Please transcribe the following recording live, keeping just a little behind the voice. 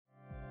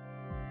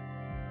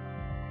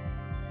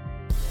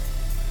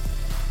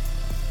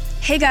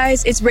Hey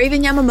guys, it's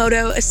Raven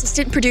Yamamoto,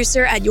 assistant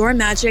producer at Your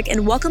Magic,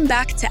 and welcome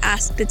back to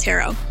Ask the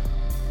Tarot.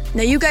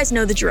 Now you guys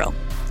know the drill.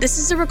 This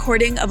is a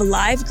recording of a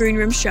live Green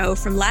Room show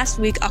from last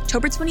week,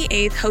 October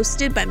 28th,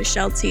 hosted by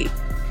Michelle T.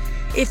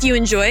 If you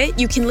enjoy it,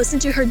 you can listen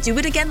to her do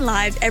it again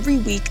live every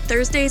week,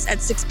 Thursdays at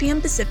 6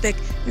 p.m. Pacific,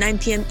 9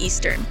 p.m.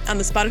 Eastern, on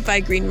the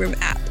Spotify Green Room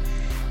app.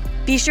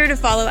 Be sure to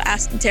follow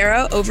Ask the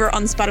Tarot over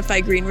on the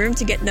Spotify Green Room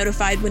to get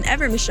notified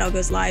whenever Michelle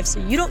goes live so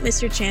you don't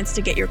miss your chance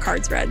to get your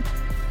cards read.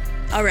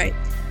 All right.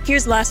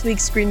 Here's last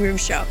week's Green Room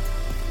show.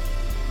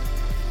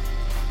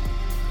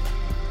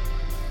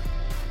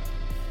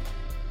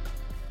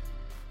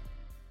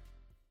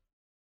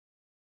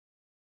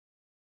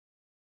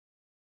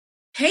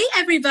 Hey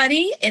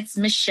everybody, it's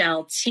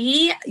Michelle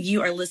T.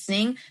 You are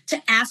listening to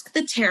Ask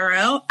the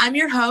Tarot. I'm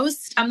your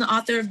host. I'm the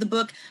author of the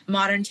book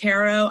Modern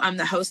Tarot. I'm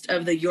the host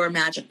of the Your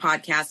Magic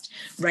podcast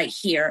right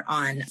here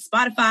on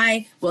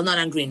Spotify. Well, not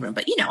on Green Room,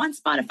 but on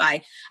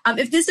Spotify.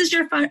 If this is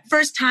your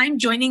first time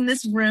joining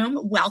this room,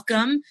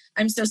 welcome.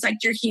 I'm so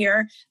psyched you're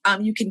here.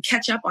 You can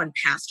catch up on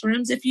past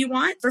rooms if you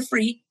want for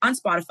free on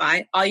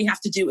Spotify. All you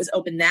have to do is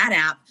open that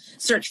app,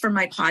 search for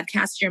my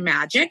podcast, Your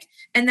Magic,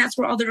 and that's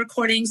where all the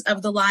recordings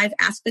of the live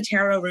Ask the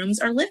Tarot rooms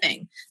are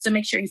living. So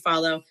make sure you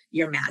follow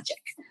Your Magic.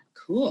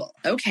 Cool.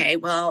 Okay.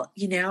 Well,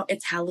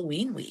 it's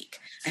Halloween week.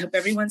 I hope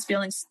everyone's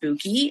feeling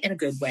spooky in a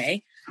good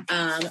way.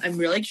 I'm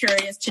really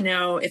curious to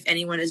know if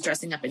anyone is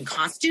dressing up in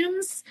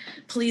costumes.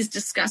 Please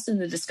discuss in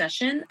the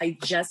discussion. I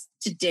just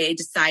today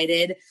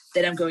decided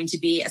that I'm going to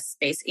be a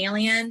space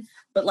alien,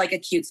 but like a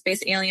cute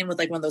space alien with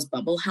like one of those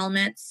bubble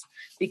helmets,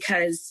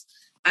 because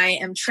I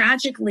am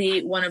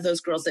tragically one of those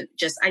girls that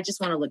I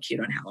just want to look cute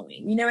on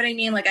Halloween. You know what I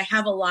mean? Like I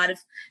have a lot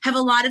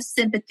of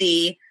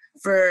sympathy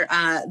for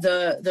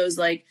those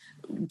like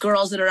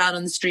girls that are out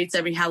on the streets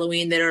every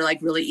Halloween that are like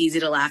really easy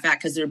to laugh at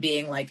because they're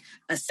being like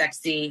a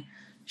sexy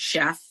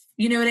chef.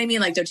 You know what I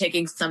mean? Like they're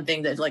taking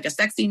something that's like a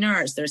sexy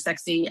nurse, they're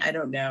sexy, I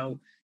don't know,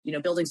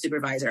 building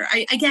supervisor.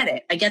 I get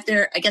it. I get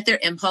their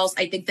impulse.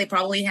 I think they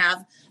probably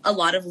have a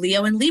lot of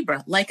Leo and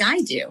Libra, like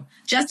I do.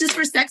 Justice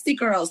for sexy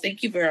girls.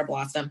 Thank you, Vera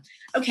Blossom.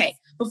 Okay,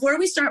 before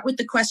we start with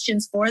the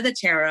questions for the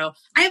tarot,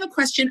 I have a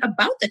question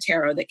about the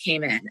tarot that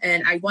came in,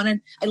 and I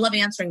love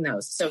answering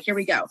those. So here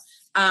we go.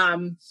 Let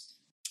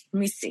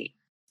me see.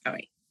 All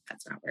right.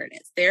 That's not where it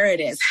is. There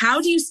it is.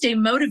 How do you stay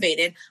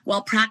motivated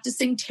while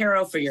practicing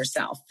tarot for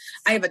yourself?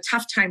 I have a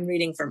tough time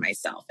reading for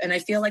myself, and I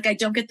feel like I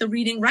don't get the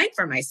reading right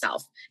for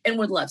myself and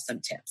would love some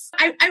tips.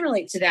 I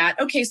relate to that.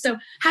 Okay, so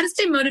how to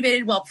stay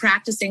motivated while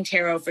practicing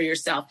tarot for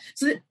yourself.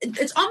 So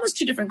it's almost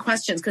two different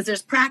questions because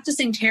there's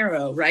practicing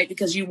tarot, right?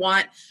 Because you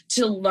want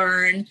to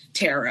learn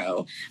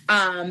tarot.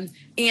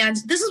 And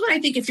this is what I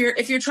think, if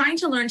you're trying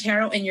to learn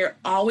tarot and you're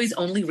always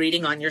only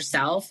reading on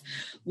yourself,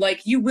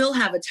 like you will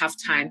have a tough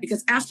time,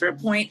 because after a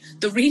point,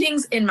 the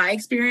readings, in my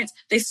experience,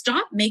 they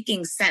stop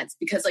making sense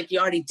because like you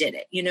already did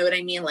it. You know what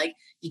I mean? Like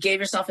you gave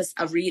yourself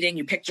a reading,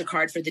 you picked your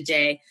card for the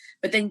day,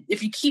 but then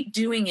if you keep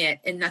doing it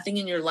and nothing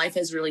in your life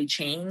has really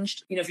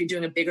changed, if you're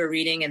doing a bigger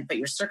reading but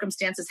your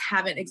circumstances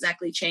haven't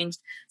exactly changed,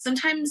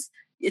 sometimes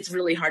it's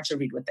really hard to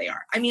read what they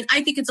are. I mean,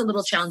 I think it's a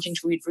little challenging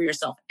to read for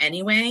yourself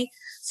anyway.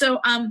 So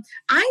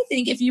I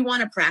think if you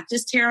want to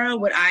practice tarot,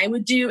 what I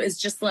would do is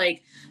just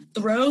like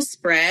throw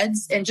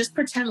spreads and just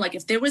pretend like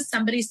if there was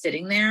somebody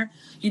sitting there,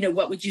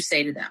 what would you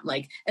say to them?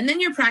 Like, and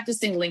then you're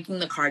practicing linking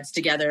the cards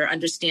together,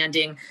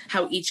 understanding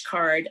how each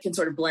card can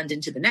sort of blend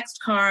into the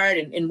next card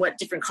and what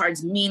different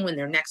cards mean when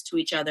they're next to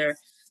each other.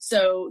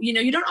 So,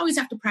 you don't always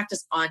have to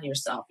practice on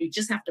yourself. You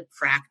just have to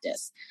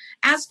practice.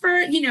 As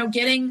for,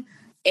 getting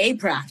a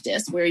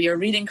practice where you're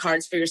reading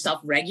cards for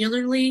yourself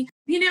regularly,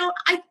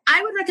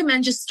 I would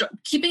recommend just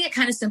keeping it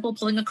kind of simple,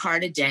 pulling a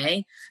card a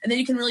day, and then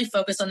you can really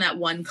focus on that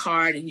one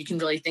card and you can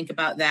really think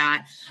about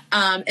that.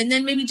 And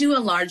then maybe do a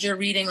larger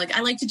reading. Like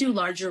I like to do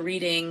larger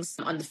readings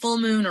on the full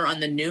moon or on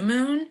the new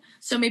moon.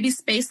 So maybe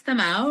space them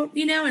out,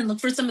 and look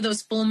for some of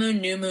those full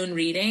moon, new moon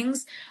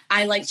readings.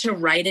 I like to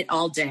write it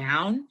all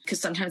down because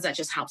sometimes that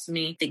just helps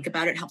me think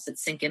about it, helps it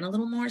sink in a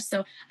little more.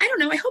 So I don't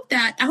know. I hope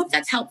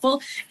that's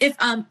helpful. If,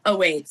 oh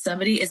wait,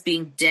 somebody is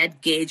being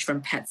dead Gage from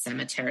Pet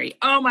Sematary.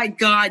 Oh my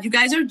God, you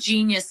guys are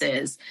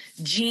geniuses.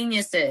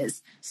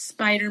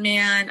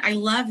 Spider-Man. I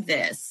love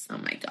this. Oh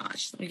my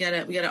gosh. We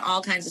got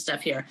all kinds of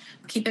stuff here.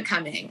 Keep it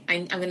coming.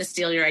 I'm going to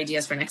steal your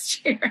ideas for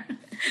next year.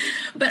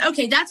 But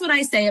okay, that's what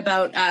I say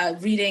about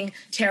reading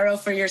tarot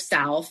for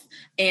yourself.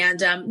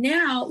 And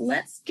now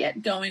let's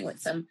get going with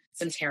some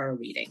tarot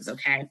readings,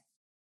 okay?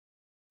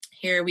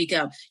 Here we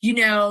go.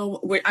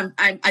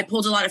 I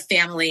pulled a lot of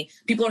family.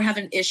 People are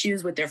having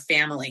issues with their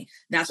family.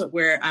 That's what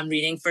I'm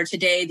reading for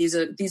today.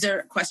 These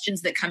are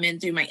questions that come in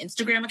through my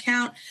Instagram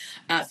account.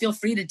 Feel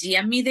free to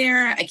DM me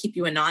there. I keep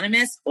you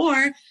anonymous,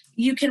 or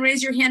You can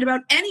raise your hand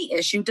about any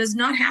issue. It does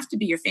not have to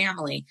be your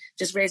family.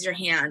 Just raise your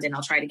hand and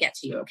I'll try to get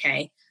to you,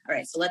 okay? All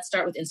right, so let's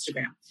start with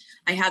Instagram.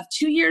 I have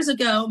 2 years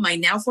ago, my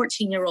now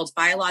 14-year-old's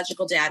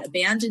biological dad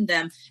abandoned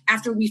them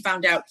after we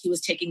found out he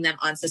was taking them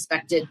on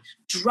suspected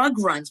drug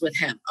runs with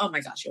him. Oh my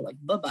gosh, you're like,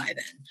 bye-bye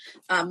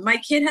then. My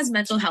kid has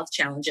mental health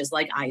challenges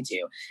like I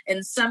do,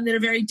 and some that are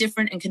very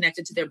different and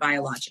connected to their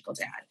biological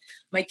dad.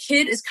 My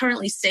kid is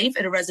currently safe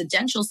at a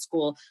residential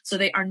school, so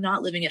they are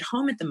not living at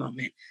home at the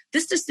moment.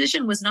 This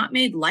decision was not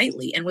made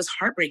lightly and was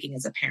heartbreaking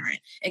as a parent.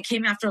 It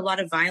came after a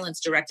lot of violence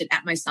directed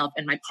at myself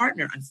and my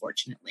partner,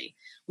 unfortunately.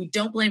 We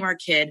don't blame our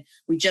kid.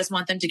 We just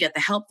want them to get the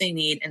help they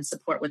need and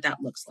support what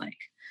that looks like.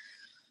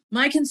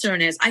 My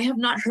concern is I have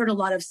not heard a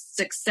lot of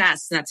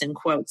success, that's in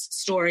quotes,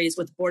 stories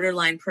with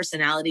borderline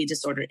personality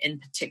disorder in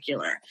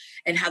particular,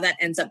 and how that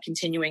ends up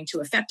continuing to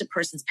affect a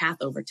person's path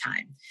over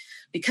time.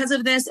 Because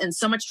of this and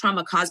so much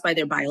trauma caused by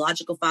their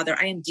biological father,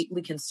 I am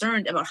deeply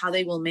concerned about how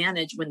they will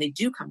manage when they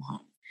do come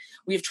home.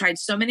 We've tried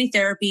so many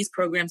therapies,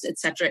 programs,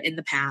 etc. in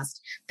the past.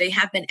 They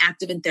have been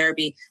active in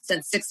therapy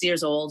since 6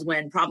 years old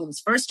when problems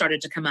first started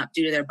to come up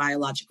due to their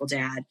biological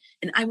dad,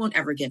 and I won't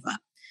ever give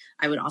up.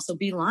 I would also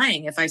be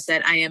lying if I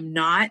said I am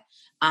not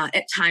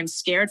at times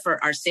scared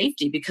for our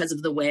safety because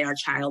of the way our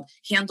child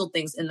handled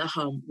things in the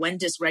home when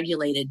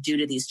dysregulated due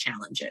to these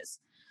challenges.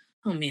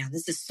 Oh man,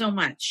 this is so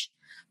much.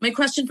 My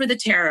question for the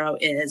tarot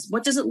is,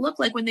 what does it look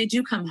like when they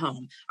do come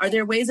home? Are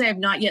there ways I have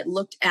not yet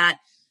looked at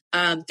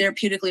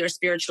therapeutically or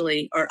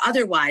spiritually or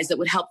otherwise that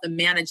would help them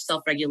manage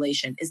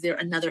self-regulation? Is there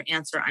another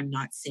answer I'm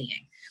not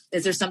seeing?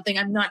 Is there something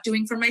I'm not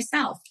doing for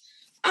myself?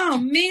 Oh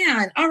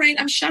man. All right.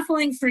 I'm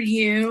shuffling for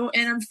you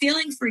and I'm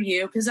feeling for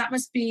you because that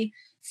must be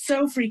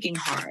so freaking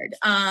hard.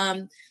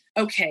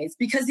 Okay. It's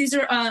because these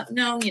are, I'm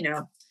going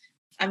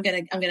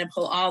to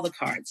pull all the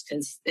cards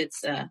because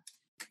it's,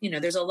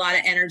 there's a lot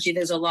of energy.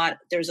 Some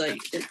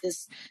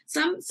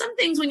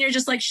things when you're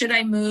just like, should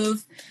I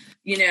move,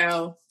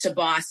 to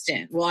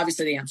Boston? Well,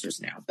 obviously the answer is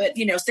no, but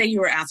say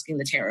you were asking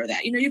the tarot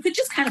that, you could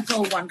just kind of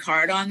pull one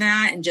card on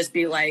that and just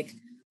be like,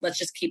 let's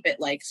just keep it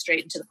like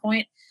straight and to the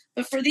point.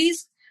 But for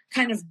these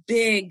kind of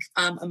big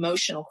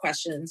emotional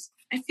questions,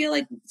 I feel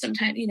like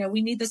sometimes,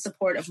 we need the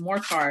support of more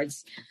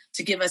cards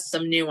to give us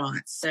some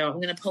nuance. So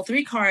I'm going to pull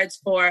 3 cards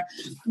for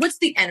what's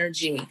the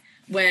energy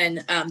when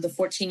the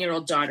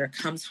 14-year-old daughter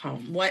comes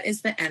home. What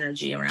is the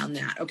energy around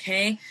that?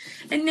 Okay.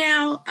 And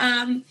now,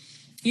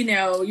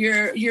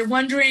 you're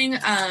wondering,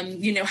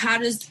 how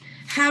does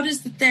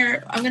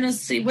I'm going to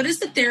see, what does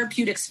the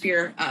therapeutic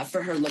sphere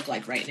for her look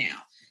like right now?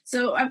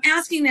 So I'm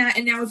asking that.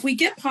 And now if we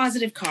get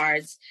positive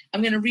cards,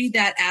 I'm going to read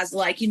that as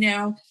like,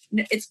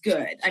 it's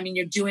good. I mean,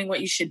 you're doing what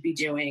you should be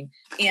doing.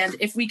 And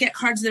if we get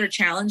cards that are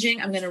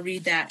challenging, I'm going to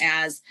read that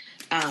as,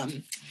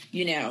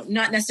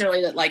 not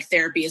necessarily that like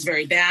therapy is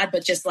very bad,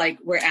 but just like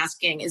we're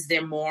asking, is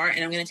there more?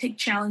 And I'm going to take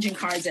challenging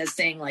cards as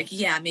saying like,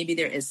 yeah, maybe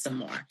there is some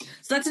more.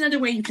 So that's another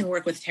way you can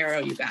work with tarot,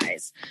 you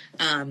guys.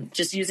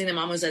 Just using them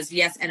almost as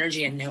yes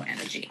energy and no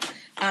energy.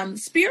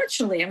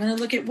 Spiritually, I'm going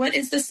to look at what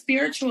is the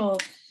spiritual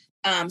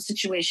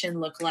situation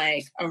look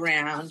like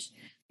around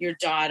your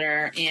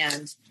daughter,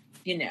 and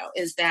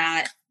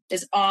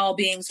is all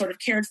being sort of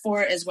cared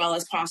for as well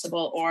as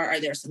possible, or are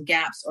there some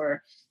gaps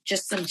or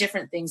just some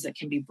different things that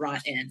can be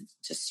brought in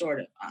to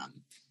sort of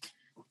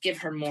give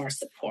her more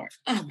support?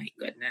 Oh my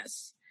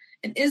goodness.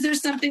 And is there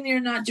something you're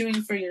not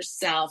doing for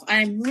yourself?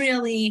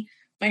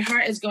 My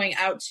heart is going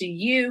out to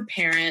you,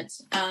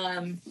 parents.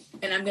 And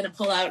I'm going to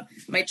pull out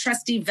my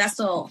trusty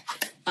Vessel,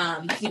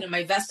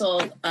 my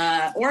Vessel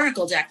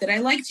Oracle deck that I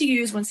like to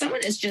use when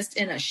someone is just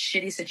in a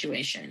shitty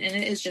situation. And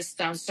it is just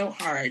sounds so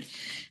hard.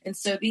 And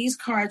so these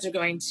cards are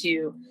going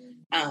to,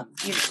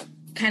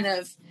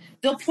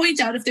 they'll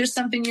point out if there's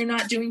something you're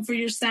not doing for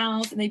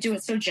yourself, and they do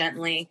it so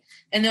gently.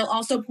 And they'll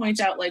also point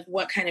out like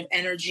what kind of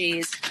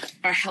energies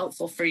are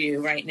helpful for you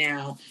right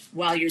now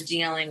while you're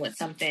dealing with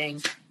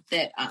something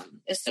that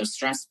is so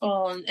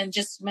stressful and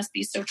just must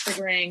be so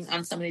triggering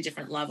on so many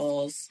different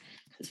levels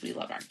because we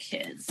love our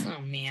kids. Oh,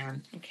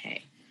 man.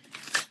 Okay.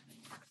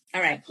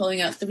 All right.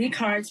 Pulling out 3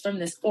 cards from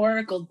this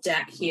Oracle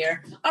deck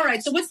here. All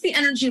right. So what's the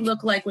energy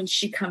look like when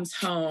she comes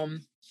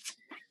home?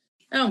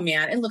 Oh,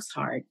 man. It looks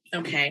hard.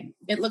 Okay.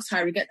 It looks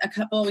hard. We got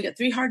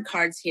 3 hard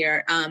cards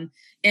here.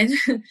 And,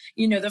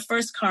 the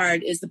first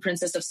card is the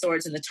Princess of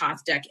Swords in the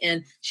Thoth deck.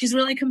 And she's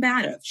really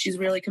combative.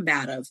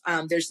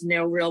 There's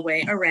no real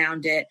way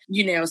around it.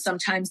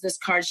 Sometimes this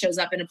card shows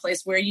up in a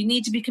place where you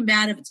need to be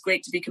combative. It's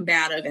great to be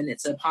combative and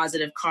it's a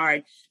positive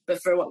card.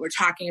 But for what we're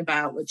talking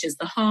about, which is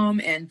the home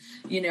and,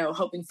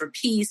 hoping for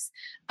peace,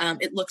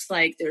 it looks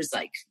like there's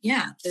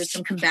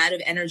some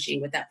combative energy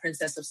with that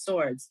Princess of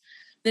Swords.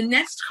 The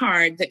next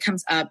card that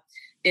comes up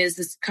is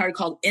this card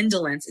called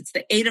Indolence. It's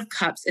the 8 of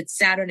Cups. It's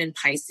Saturn in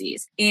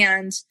Pisces.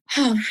 And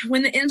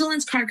when the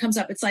Indolence card comes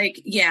up, it's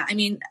like,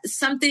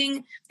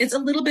 it's a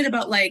little bit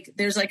about like,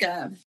 there's like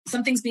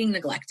something's being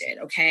neglected.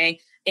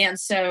 Okay. And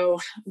so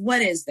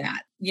what is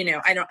that?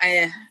 I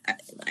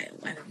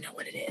don't know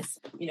what it is,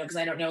 because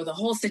I don't know the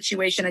whole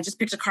situation. I just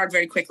picked a card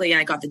very quickly and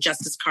I got the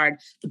Justice card,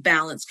 the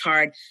Balance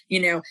card.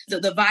 The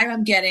vibe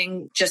I'm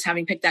getting just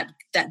having picked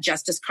that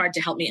Justice card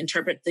to help me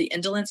interpret the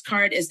Indolence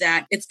card is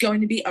that it's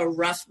going to be a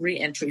rough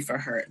re-entry for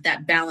her.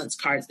 That Balance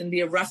card is going to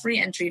be a rough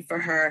re-entry for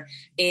her.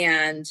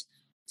 And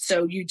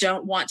so you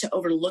don't want to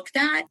overlook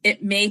that.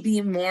 It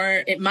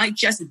might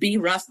just be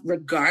rough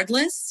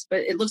regardless, but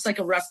it looks like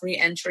a rough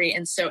re-entry.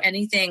 And so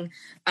anything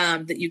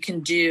that you can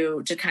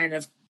do to kind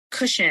of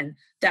cushion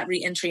that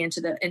re-entry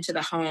into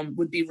the home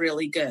would be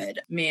really good.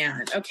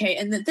 Man. Okay.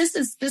 And this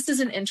is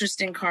an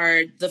interesting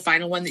card. The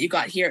final one that you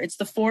got here, it's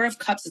the Four of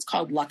Cups. It's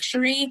called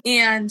Luxury.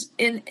 And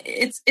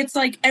it's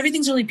like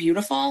everything's really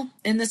beautiful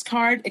in this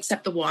card,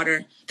 except the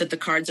water that the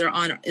cards are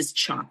on is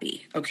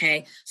choppy.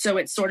 Okay. So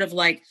it's sort of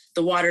like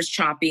the water's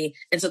choppy.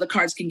 And so the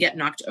cards can get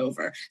knocked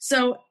over.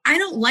 So I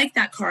don't like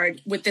that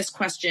card with this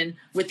question,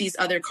 with these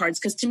other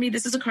cards, because to me,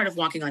 this is a card of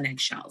walking on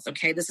eggshells.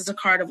 Okay. This is a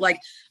card of like,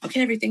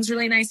 okay, everything's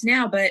really nice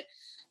now, but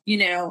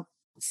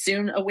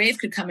soon a wave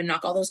could come and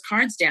knock all those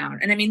cards down.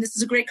 And I mean, this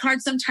is a great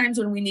card sometimes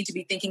when we need to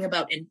be thinking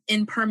about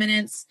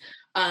impermanence,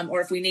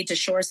 or if we need to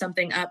shore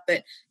something up.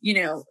 But,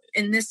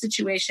 in this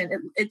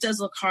situation, it does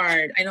look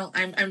hard. I don't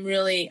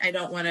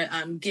want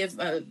to give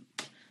a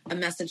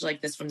message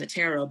like this from the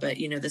tarot, but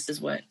this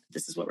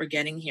is what we're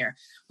getting here.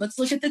 Let's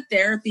look at the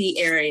therapy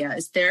area.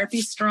 Is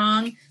therapy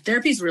strong?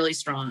 Therapy is really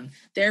strong.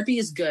 Therapy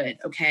is good.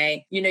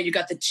 Okay. You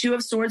got the Two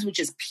of Swords, which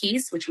is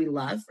peace, which we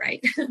love,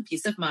 right?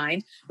 Peace of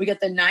mind. We got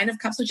the Nine of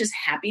Cups, which is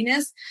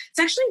happiness. It's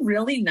actually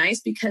really nice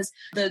because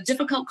the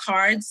difficult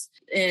cards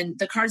and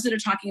the cards that are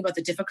talking about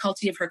the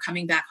difficulty of her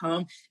coming back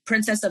home,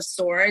 Princess of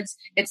Swords,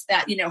 it's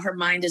that, her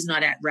mind is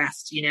not at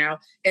rest,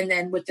 and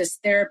then with this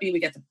therapy, we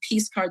get the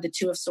peace card, the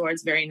Two of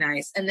Swords, very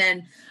nice. And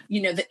then,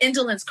 the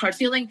Indolence card,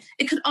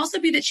 it could also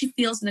be that she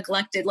feels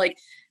neglected. Like,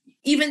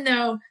 even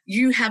though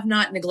you have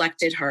not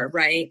neglected her,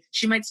 right?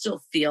 She might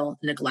still feel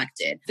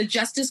neglected. The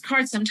Justice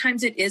card,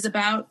 sometimes it is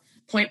about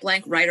point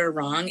blank right or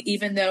wrong,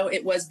 even though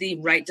it was the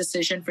right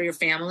decision for your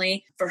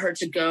family for her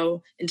to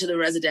go into the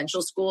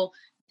residential school.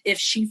 If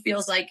she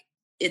feels like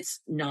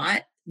it's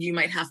not,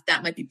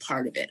 that might be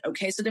part of it.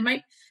 Okay. So there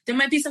might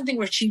be something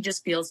where she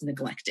just feels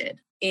neglected,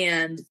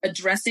 and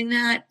addressing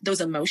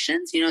those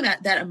emotions,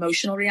 that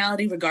emotional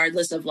reality,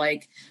 regardless of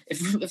like,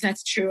 if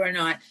that's true or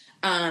not,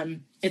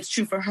 it's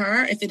true for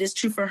her. If it is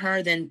true for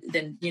her, then,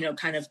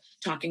 kind of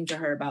talking to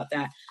her about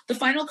that. The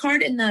final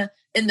card in the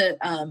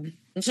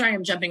I'm sorry,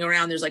 I'm jumping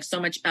around. There's like so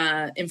much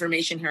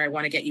information here. I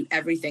want to get you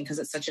everything because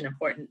it's such an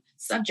important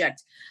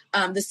subject.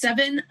 The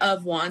Seven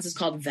of Wands is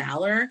called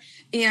Valor,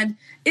 and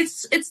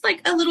it's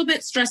like a little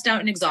bit stressed out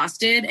and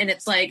exhausted. And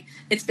it's like,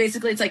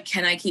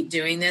 can I keep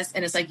doing this?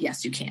 And it's like,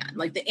 yes, you can.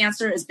 Like, the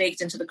answer is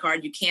baked into the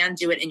card. You can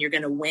do it and you're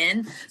going to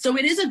win. So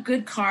it is a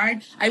good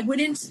card. I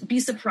wouldn't be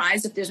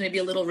surprised if there's maybe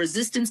a little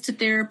resistance to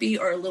therapy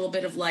or a little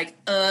bit of like,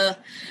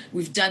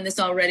 we've done this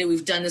already.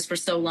 We've done this for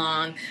so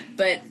long,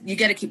 but you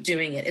got to keep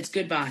doing it. It's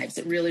good vibes.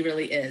 It really,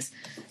 really is.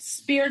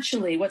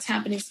 Spiritually, what's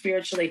happening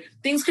spiritually?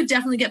 Things could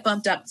definitely get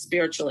bumped up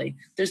spiritually.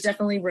 There's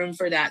definitely room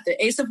for that.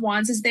 The Ace of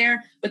Wands is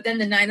there, but then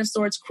the Nine of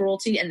Swords,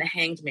 cruelty, and the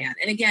Hanged Man.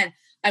 And again,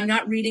 I'm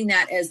not reading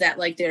that as that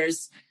like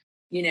there's,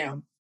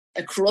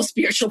 a cruel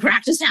spiritual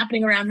practice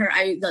happening around her.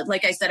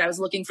 Like I said, I was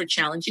looking for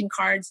challenging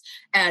cards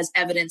as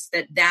evidence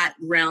that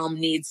realm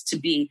needs to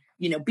be,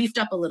 beefed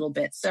up a little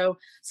bit. So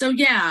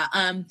yeah,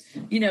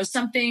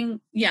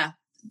 something, yeah.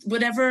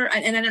 Whatever,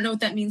 and I don't know what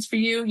that means for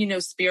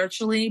you,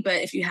 spiritually, but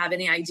if you have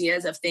any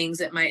ideas of things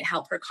that might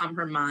help her calm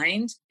her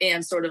mind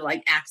and sort of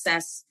like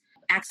access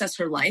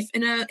her life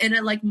in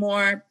a like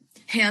more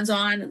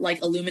hands-on,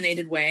 like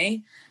illuminated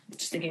way.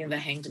 Just thinking of the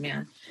Hanged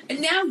Man.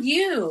 And now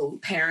you,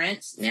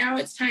 parents, now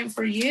it's time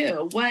for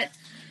you. What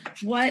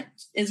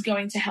is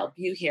going to help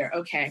you here?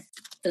 Okay,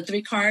 the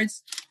three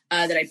cards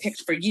that I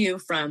picked for you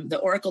from the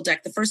Oracle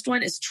deck. The first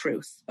one is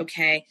Truth.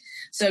 Okay,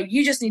 so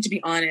you just need to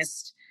be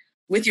honest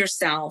with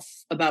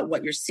yourself about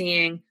what you're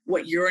seeing,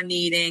 what you're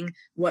needing,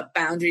 what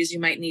boundaries you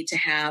might need to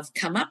have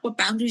come up, what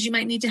boundaries you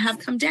might need to have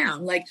come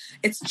down. Like,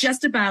 it's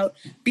just about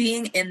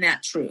being in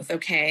that truth,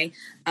 okay?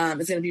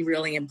 It's going to be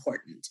really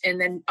important. And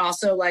then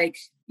also, like,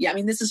 yeah, I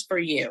mean, this is for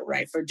you,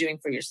 right? For doing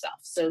for yourself.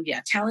 So yeah,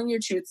 telling your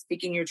truth,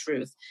 speaking your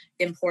truth,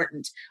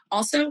 important.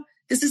 Also,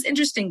 this is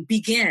interesting.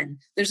 Begin.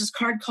 There's this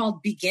card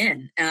called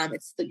Begin.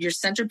 It's your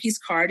centerpiece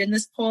card in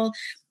this pull.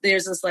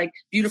 There's this like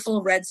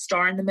beautiful red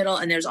star in the middle,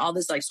 and there's all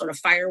this like sort of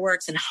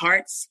fireworks and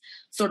hearts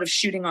sort of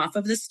shooting off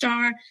of the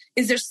star.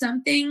 Is there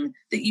something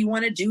that you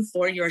want to do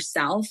for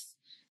yourself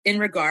in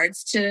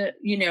regards to,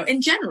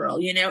 in general,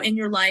 in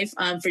your life,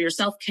 for your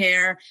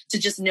self-care, to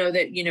just know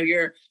that,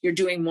 you're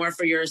doing more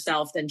for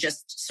yourself than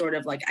just sort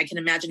of like, I can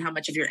imagine how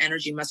much of your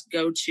energy must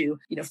go to,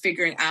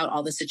 figuring out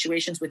all the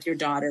situations with your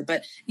daughter.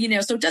 But,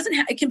 so it doesn't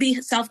it can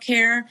be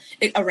self-care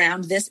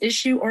around this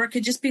issue, or it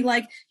could just be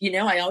like,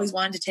 I always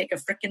wanted to take a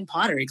freaking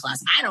pottery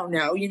class. I don't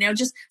know,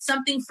 just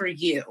something for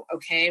you.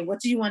 Okay. What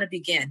do you want to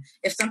begin?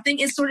 If something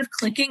is sort of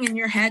clicking in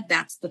your head,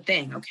 that's the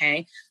thing.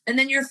 Okay. And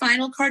then your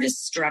final card is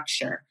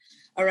structure.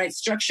 All right,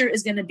 structure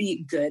is going to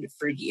be good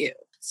for you.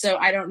 So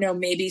I don't know,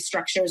 maybe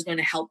structure is going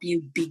to help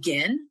you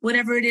begin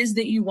whatever it is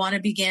that you want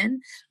to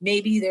begin.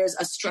 Maybe there's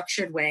a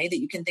structured way that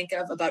you can think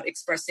of about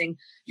expressing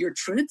your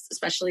truths,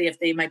 especially if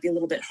they might be a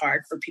little bit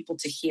hard for people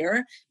to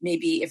hear.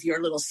 Maybe if you're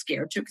a little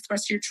scared to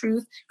express your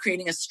truth,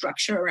 creating a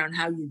structure around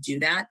how you do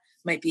that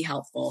might be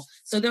helpful.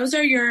 So those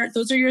are your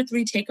 3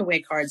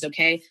 takeaway cards,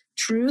 okay?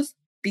 Truth,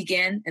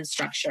 begin, and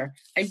structure.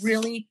 I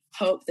really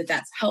hope that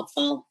that's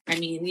helpful. I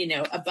mean,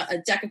 a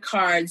deck of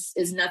cards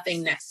is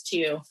nothing next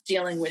to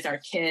dealing with our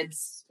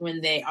kids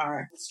when they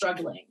are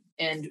struggling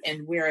and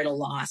we're at a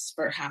loss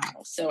for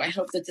how. So I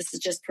hope that this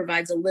just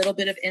provides a little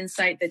bit of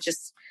insight that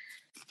just,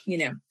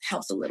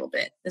 helps a little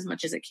bit as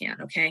much as it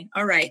can. Okay.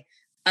 All right.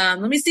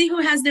 Let me see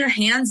who has their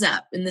hands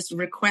up in this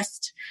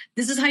request.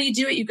 This is how you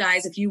do it, you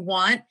guys. If you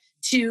want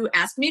to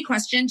ask me a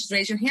question, just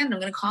raise your hand. I'm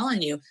going to call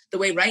on you. The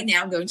way right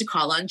now I'm going to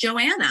call on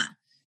Joanna.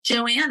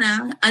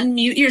 Joanna,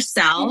 unmute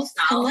yourself.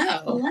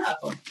 Hello.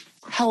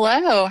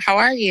 Hello. How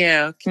are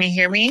you? Can you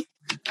hear me?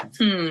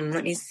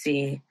 Let me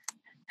see.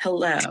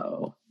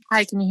 Hello.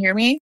 Hi, can you hear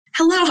me?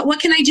 Hello. What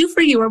can I do for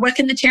you, or what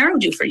can the tarot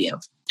do for you?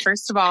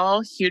 First of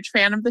all, huge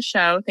fan of the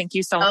show. Thank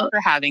you so much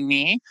for having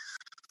me.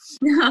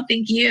 No,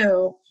 thank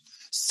you.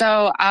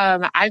 So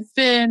I've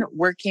been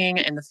working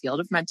in the field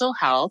of mental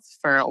health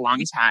for a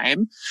long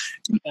time,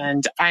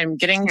 and I'm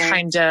getting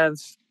kind of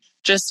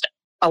just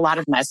a lot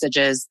of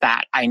messages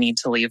that I need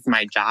to leave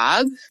my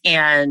job.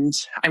 And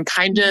I'm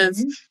kind of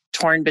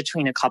torn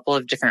between a couple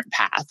of different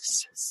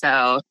paths.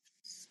 So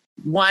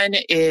one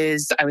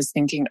is I was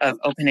thinking of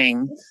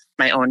opening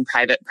my own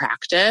private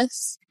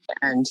practice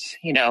and,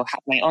 have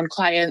my own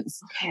clients,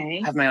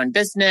 have my own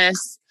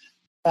business.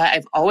 But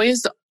I've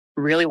always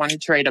really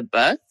wanted to write a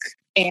book.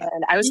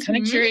 And I was kind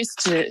of curious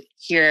to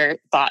hear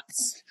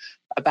thoughts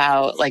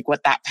about like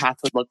what that path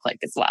would look like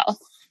as well.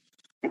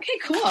 Okay,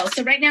 cool.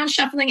 So right now I'm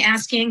shuffling,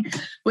 asking,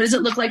 what does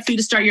it look like for you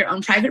to start your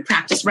own private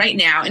practice right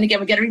now? And again,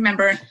 we got to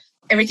remember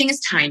everything is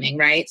timing,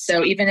 right?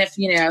 So even if,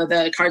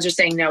 the cards are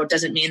saying no, it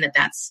doesn't mean that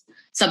that's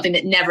something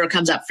that never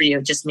comes up for you.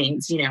 It just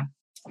means,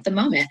 at the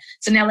moment.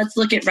 So now let's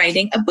look at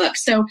writing a book.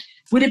 So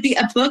would it be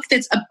a book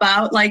that's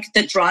about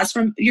that draws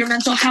from your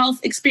mental health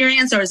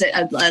experience, or is it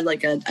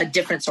a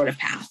different sort of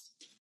path?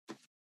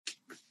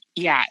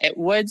 Yeah, it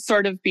would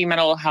sort of be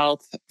mental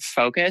health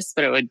focused,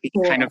 but it would be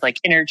kind of like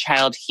inner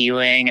child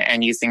healing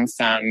and using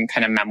some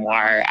kind of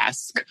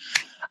memoir-esque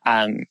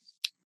kind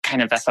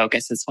of a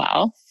focus as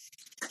well.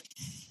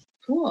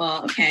 Cool.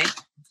 Okay.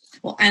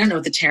 Well, I don't know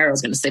what the tarot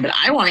is going to say, but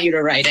I want you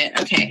to write it.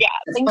 Okay. Yeah,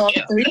 thank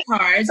you. 3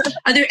 cards.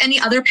 Are there any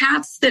other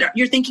paths that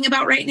you're thinking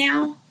about right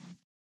now?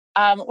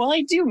 Well,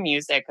 I do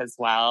music as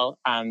well.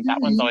 That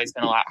one's always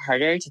been a lot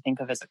harder to think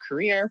of as a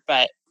career,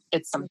 but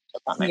it's something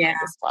that's on my mind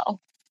as well.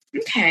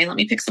 Okay, let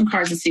me pick some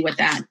cards and see what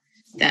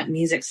that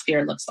music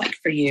sphere looks like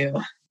for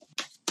you.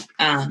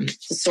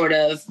 To sort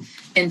of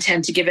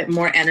intend to give it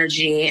more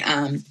energy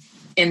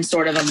in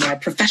sort of a more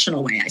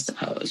professional way, I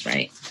suppose,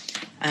 right?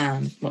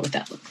 What would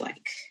that look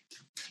like?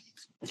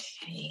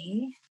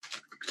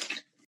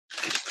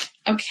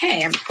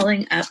 Okay, I'm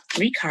pulling up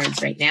 3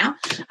 cards right now.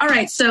 All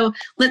right, so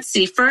let's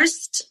see.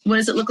 First, what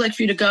does it look like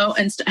for you to go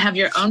and have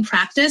your own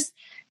practice?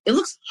 It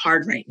looks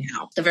hard right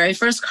now. The very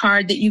first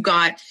card that you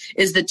got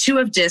is the 2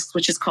 of Discs,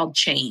 which is called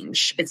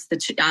Change. It's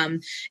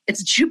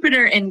it's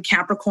Jupiter in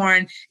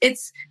Capricorn. It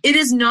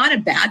is not a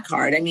bad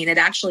card. I mean, it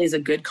actually is a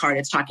good card.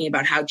 It's talking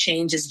about how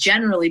change is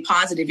generally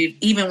positive,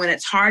 even when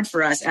it's hard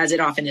for us, as it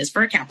often is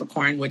for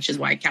Capricorn, which is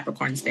why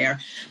Capricorn's there.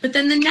 But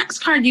then the next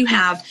card you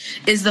have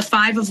is the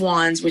 5 of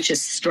Wands, which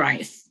is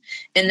Strife.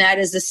 And that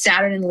is the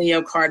Saturn and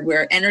Leo card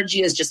where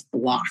energy is just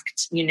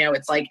blocked.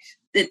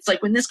 It's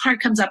like when this card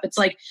comes up, it's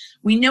like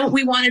we know what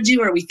we want to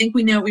do, or we think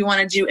we know what we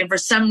want to do. And for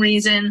some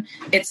reason,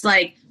 it's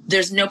like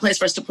there's no place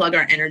for us to plug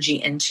our energy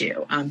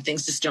into.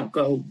 Things just don't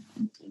go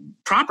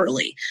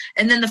properly.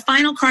 And then the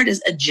final card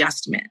is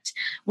Adjustment,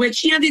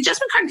 which, the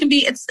Adjustment card can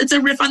be, it's a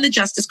riff on the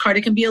Justice card.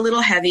 It can be a little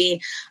heavy.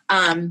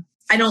 I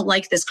don't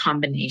like this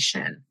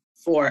combination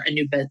for a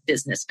new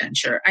business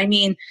venture. I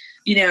mean,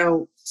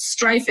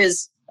 Strife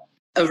is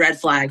a red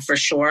flag for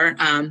sure.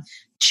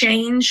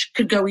 Change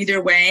could go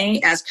either way,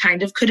 as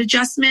kind of could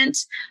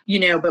Adjustment,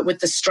 but with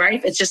the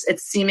Strife, it's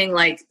seeming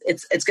like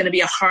it's going to be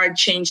a hard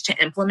change to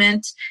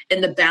implement,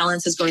 and the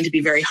balance is going to be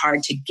very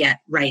hard to get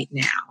right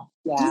now.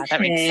 Yeah,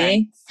 that makes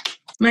sense.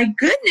 My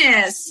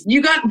goodness.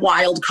 You got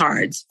wild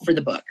cards for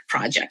the book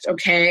project.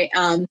 Okay.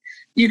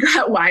 You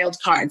got wild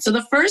cards. So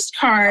the first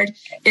card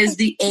is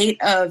the 8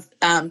 of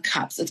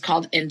Cups. It's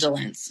called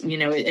Indolence. You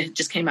know, it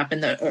just came up in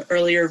the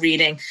earlier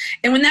reading.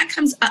 And when that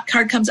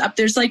card comes up,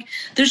 there's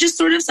just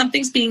sort of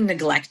something's being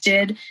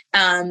neglected.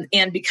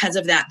 And because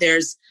of that,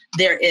 there's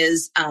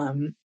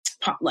a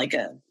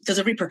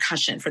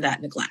repercussion for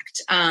that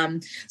neglect.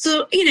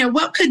 So, you know,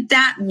 what could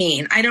that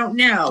mean? I don't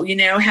know. You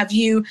know, have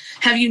you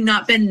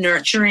not been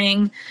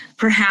nurturing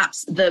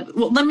perhaps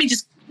let me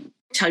just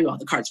tell you all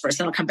the cards first,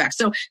 then I'll come back.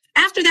 So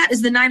after that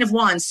is the 9 of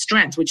Wands,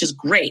 Strength, which is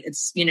great.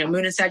 It's, you know,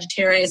 Moon in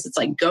Sagittarius. It's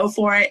like, go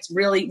for it. It's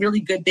really, really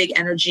good, big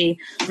energy,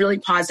 really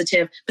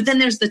positive. But then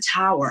there's the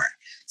Tower.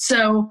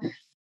 So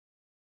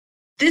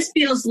this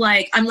feels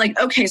like, I'm like,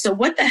 okay, so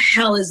what the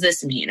hell does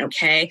this mean?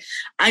 Okay.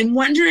 I'm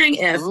wondering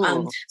if,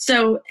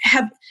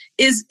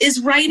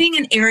 is writing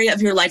an area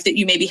of your life that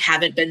you maybe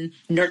haven't been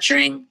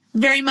nurturing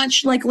very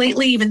much like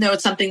lately, even though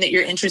it's something that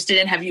you're interested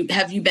in? Have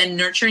you been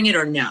nurturing it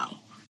or no?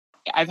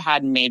 I've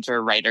had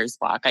major writer's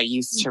block. I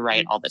used to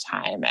write all the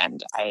time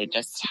and I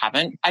just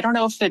haven't. I don't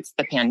know if it's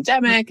the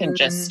pandemic and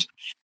just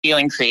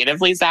feeling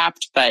creatively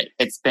zapped, but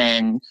it's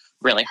been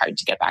really hard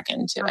to get back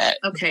into it.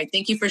 Okay.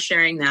 Thank you for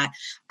sharing that.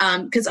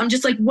 Because I'm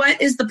just like,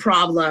 what is the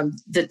problem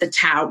that the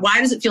Tower, why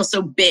does it feel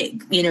so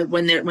big, you know,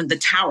 when the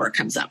Tower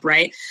comes up,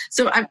 right?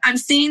 So I'm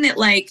seeing that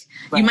like,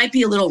 you might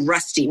be a little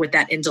rusty with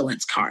that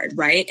Indolence card,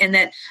 right? And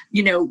that,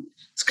 you know,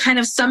 it's kind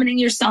of summoning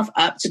yourself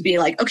up to be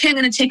like, okay, I'm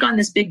going to take on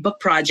this big book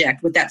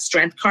project with that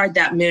Strength card,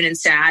 that Moon and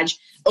Sag,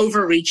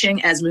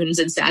 overreaching as Moons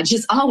and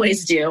Sages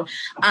always do.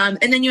 And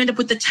then you end up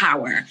with the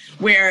Tower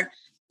where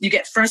you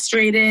get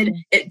frustrated.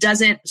 It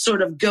doesn't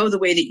sort of go the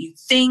way that you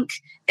think.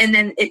 And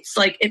then it's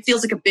like, it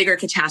feels like a bigger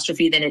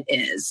catastrophe than it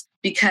is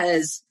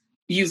because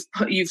you've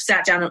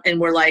sat down and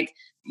we're like,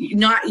 you're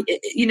not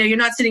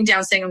sitting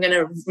down saying, I'm going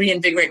to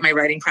reinvigorate my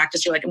writing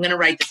practice. You're like, I'm going to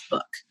write this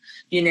book,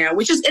 you know, and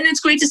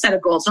it's great to set a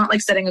goal. It's not like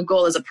setting a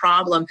goal is a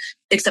problem,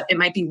 except it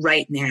might be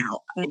right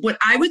now. What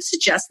I would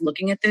suggest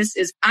looking at this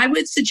is I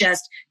would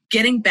suggest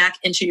getting back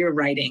into your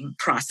writing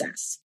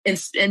process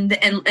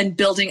and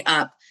building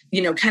up,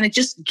 you know, kind of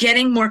just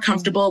getting more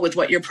comfortable with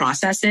what your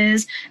process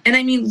is. And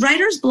I mean,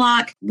 writer's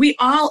block, we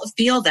all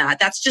feel that.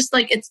 That's just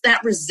like, it's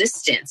that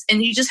resistance.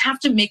 And you just have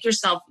to make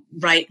yourself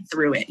write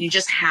through it. You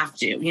just have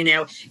to, you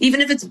know, even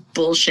if it's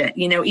bullshit,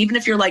 you know, even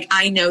if you're like,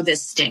 I know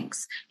this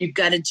stinks, you've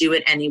got to do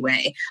it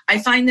anyway. I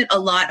find that a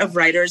lot of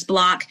writer's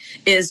block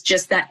is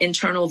just that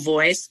internal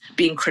voice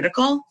being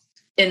critical.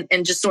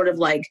 And just sort of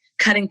like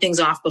cutting things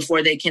off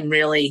before you can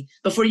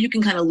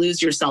kind of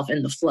lose yourself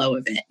in the flow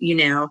of it, you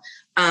know?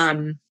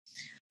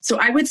 So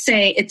I would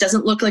say it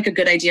doesn't look like a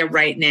good idea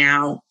right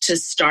now to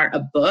start a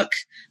book,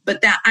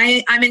 but that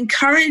I'm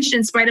encouraged,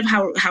 in spite of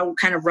how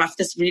kind of rough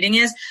this reading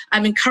is,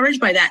 I'm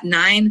encouraged by that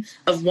 9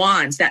 of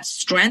Wands, that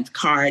Strength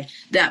card,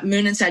 that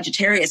Moon in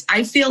Sagittarius.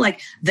 I feel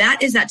like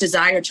that is that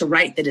desire to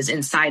write that is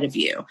inside of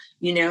you.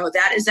 You know,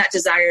 that is that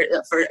desire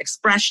for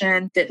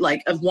expression, that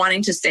like of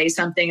wanting to say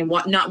something and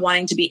not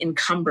wanting to be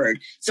encumbered.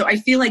 So I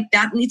feel like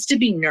that needs to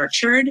be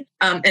nurtured,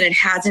 and it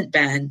hasn't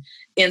been.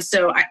 And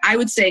so I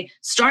would say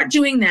start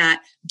doing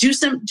that, do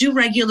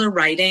regular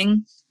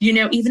writing, you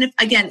know, even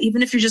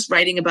if you're just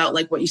writing about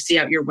like what you see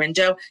out your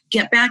window,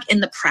 get back in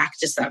the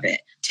practice of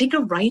it. Take a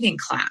writing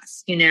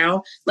class, you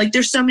know, like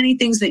there's so many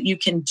things that you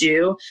can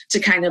do to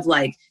kind of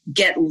like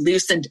get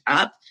loosened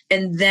up.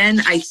 And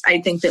then I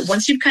think that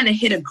once you've kind of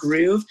hit a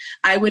groove,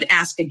 I would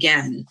ask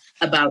again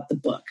about the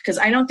book, because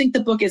I don't think the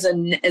book is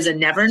a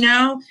never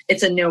no.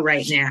 It's a no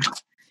right now.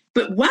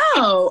 But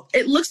wow,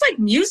 it looks like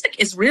music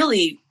is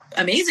really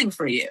amazing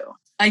for you.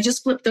 I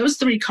just flipped those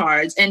 3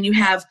 cards and you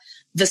have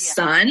the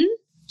Sun,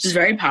 which is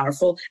very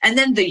powerful, and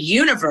then the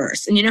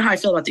Universe. And you know how I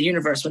feel about the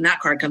Universe. When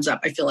that card comes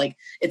up, I feel like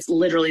it's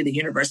literally the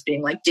universe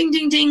being like, ding,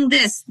 ding, ding,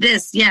 this,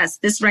 yes,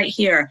 this right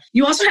here.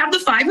 You also have the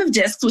 5 of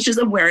Discs, which is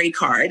a wary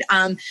card.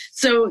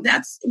 So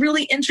that's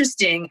really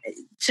interesting.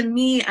 To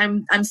me,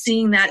 I'm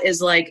seeing that as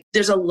like,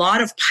 there's a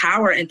lot of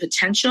power and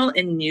potential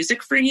in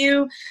music for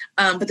you.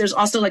 But there's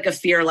also like a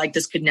fear, like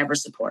this could never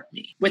support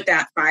me with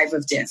that 5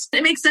 of Discs.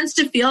 It makes sense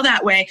to feel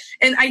that way.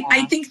 And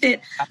I think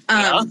that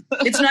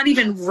it's not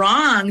even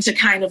wrong to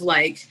kind of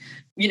like,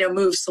 you know,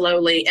 move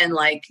slowly and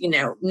like, you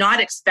know,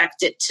 not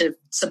expect it to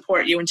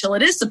support you until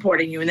it is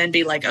supporting you and then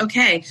be like,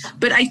 okay.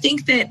 But I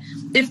think that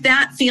if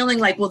that feeling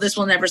like, well, this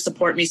will never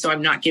support me, so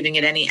I'm not giving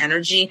it any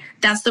energy,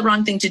 that's the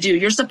wrong thing to do.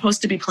 You're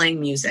supposed to be playing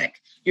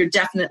music. You're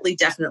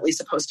definitely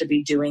supposed to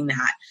be doing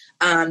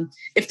that.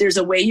 If there's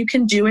a way you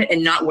can do it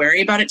and not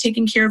worry about it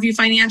taking care of you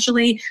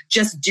financially,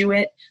 just do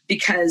it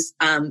because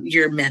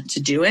you're meant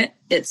to do it.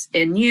 It's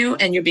in you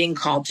and you're being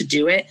called to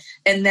do it.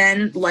 And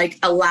then like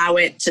allow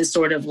it to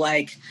sort of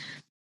like,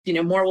 you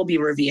know, more will be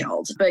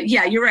revealed. But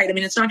yeah, you're right. I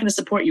mean, it's not going to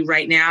support you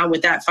right now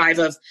with that 5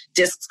 of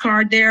Discs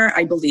card there.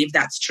 I believe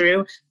that's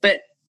true,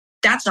 but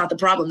that's not the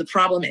problem. The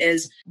problem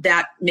is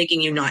that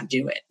making you not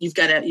do it. You've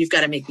got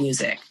to make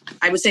music.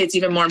 I would say it's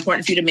even more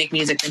important for you to make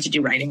music than to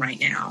do writing right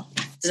now.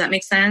 Does that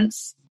make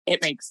sense?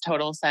 it makes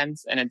total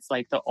sense. And it's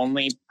like the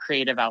only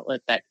creative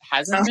outlet that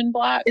hasn't been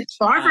blocked. It's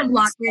far from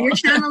blocked. You're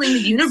channeling the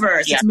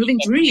universe. Yeah. It's moving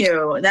through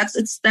you.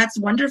 That's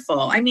wonderful.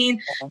 I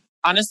mean,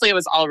 honestly, it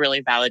was all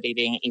really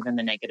validating, even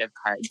the negative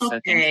cards. Okay. So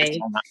thank you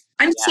so much.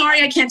 I'm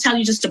sorry I can't tell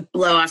you just to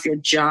blow off your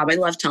job. I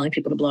love telling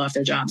people to blow off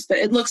their jobs, but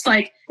it looks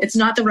like it's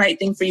not the right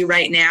thing for you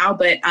right now.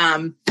 But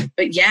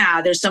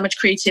yeah, there's so much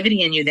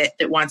creativity in you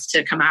that wants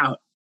to come out.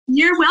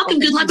 You're welcome.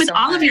 Good luck with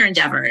all of your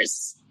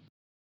endeavors.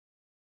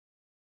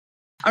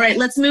 All right,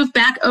 let's move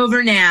back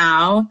over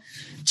now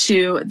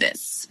to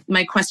this.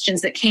 My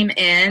questions that came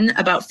in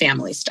about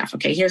family stuff.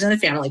 Okay, here's another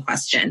family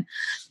question.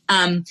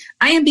 I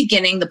am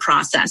beginning the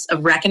process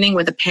of reckoning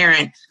with a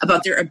parent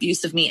about their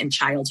abuse of me in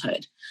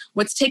childhood.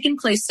 What's taken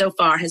place so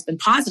far has been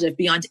positive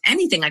beyond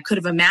anything I could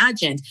have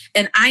imagined,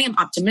 and I am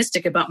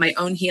optimistic about my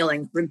own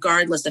healing,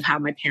 regardless of how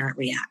my parent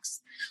reacts.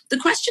 The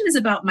question is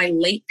about my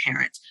late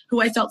parent,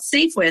 who I felt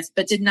safe with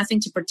but did nothing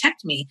to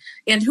protect me,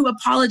 and who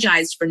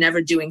apologized for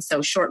never doing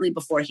so shortly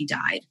before he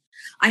died.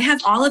 I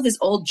have all of his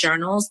old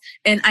journals,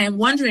 and I am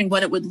wondering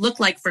what it would look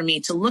like for me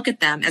to look at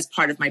them as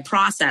part of my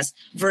process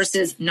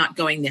versus not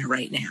going there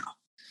right now.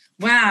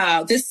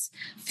 Wow, this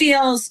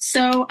feels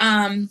so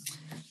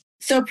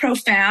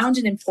profound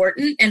and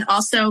important, and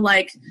also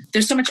like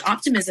there's so much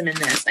optimism in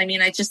this. I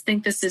mean, I just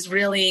think this is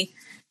really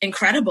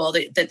incredible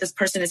that this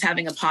person is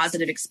having a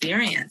positive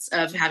experience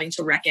of having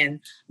to reckon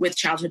with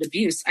childhood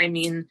abuse. I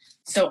mean,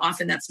 so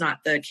often that's not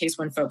the case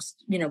when folks,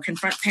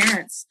 confront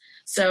parents.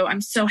 So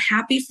I'm so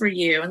happy for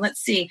you. And let's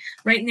see,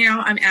 right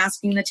now I'm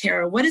asking the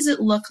tarot, what does it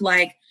look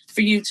like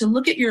for you to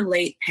look at your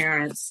late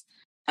parents'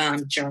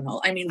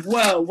 journal? I mean,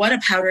 whoa, what a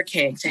powder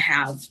keg to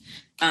have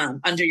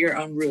under your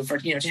own roof, or,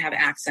 to have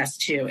access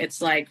to.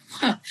 It's like,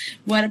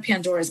 what a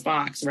Pandora's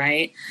box,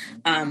 right?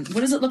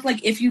 What does it look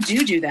like if you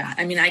do that?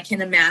 I mean, I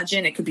can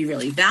imagine it could be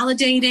really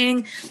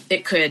validating.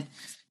 It could,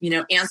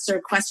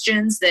 answer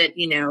questions that,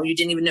 you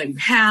didn't even know you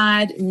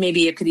had.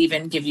 Maybe it could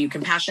even give you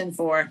compassion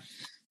for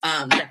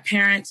that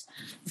parent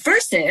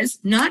versus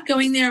not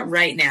going there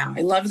right now.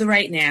 I love the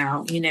right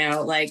now,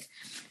 like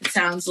it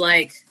sounds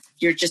like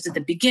you're just at the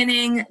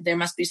beginning. There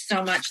must be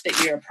so much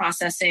that you're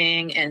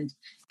processing and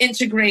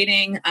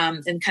integrating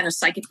and kind of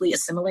psychically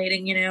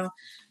assimilating,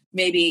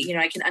 maybe,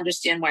 I can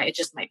understand why it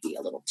just might be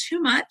a little too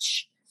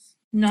much,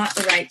 not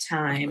the right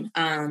time.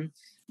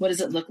 What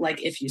does it look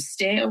like if you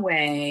stay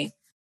away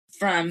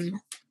from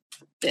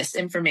this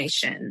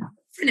information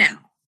for now?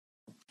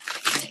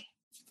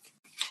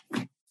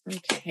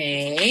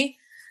 Okay.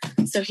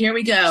 So here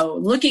we go.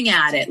 Looking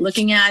at it.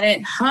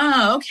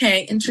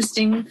 Okay.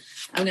 Interesting.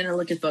 I'm going to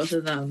look at both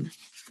of them.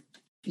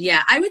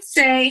 Yeah, I would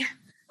say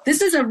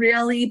this is a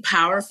really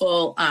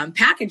powerful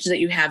package that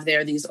you have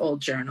there, these old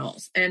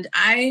journals. And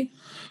I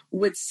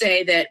would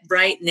say that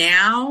right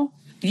now,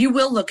 you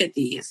will look at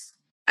these.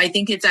 I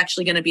think it's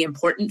actually going to be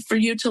important for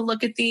you to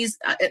look at these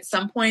at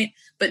some point,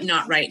 but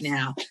not right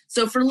now.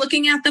 So for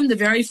looking at them, the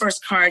very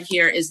first card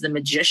here is the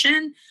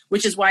Magician,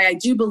 which is why I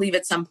do believe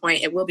at some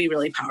point it will be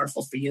really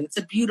powerful for you. It's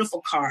a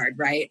beautiful card,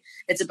 right?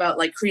 It's about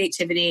like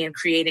creativity and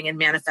creating and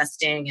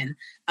manifesting. And,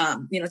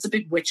 it's a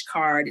big witch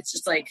card. It's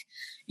just like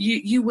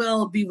you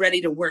will be ready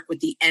to work with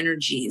the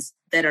energies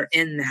that are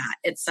in that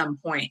at some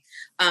point.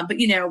 But,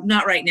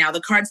 not right now.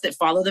 The cards that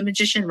follow the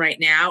Magician right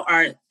now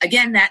are,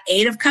 again, that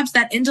Eight of Cups,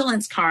 that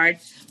indolence card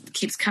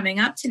keeps coming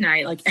up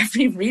tonight, like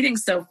every reading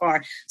so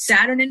far.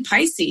 Saturn in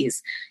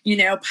Pisces.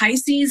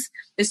 Pisces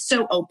is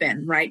so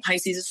open, right?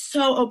 Pisces is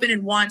so open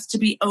and wants to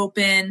be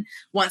open,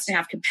 wants to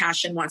have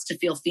compassion, wants to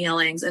feel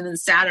feelings. And then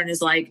Saturn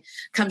is like,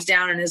 comes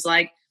down and is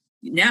like,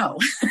 no,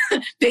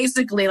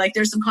 basically, like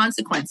there's some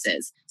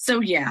consequences.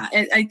 So yeah,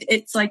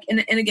 it's like,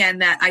 and again,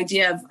 that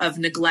idea of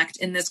neglect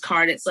in this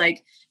card, it's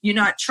like, you're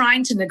not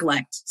trying to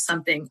neglect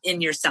something in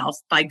yourself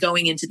by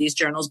going into these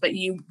journals, but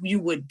you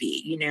would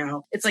be,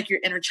 it's like your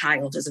inner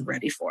child isn't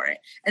ready for it.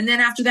 And then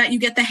after that, you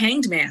get the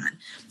Hanged Man.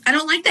 I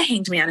don't like the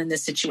Hanged Man in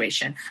this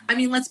situation. I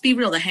mean, let's be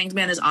real. The Hanged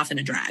Man is often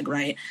a drag,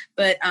 right?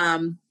 But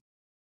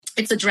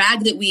it's a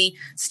drag that we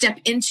step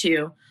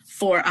into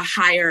for a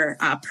higher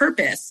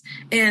purpose.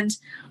 And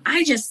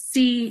I just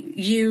see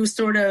you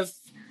sort of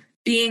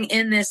being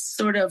in this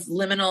sort of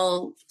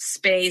liminal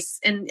space.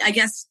 And I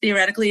guess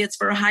theoretically it's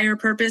for a higher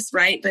purpose,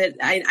 right? But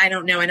I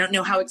don't know. I don't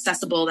know how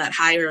accessible that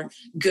higher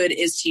good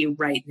is to you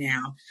right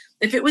now.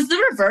 If it was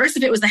the reverse,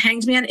 if it was the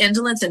Hanged Man,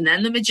 indolence, and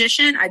then the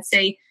Magician, I'd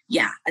say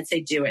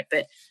do it.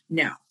 But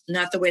no,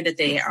 not the way that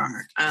they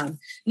are.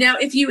 Now,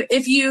 if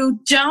you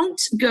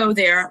don't go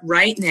there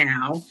right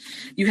now,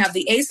 you have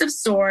the Ace of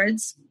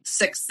Swords,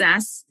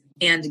 success,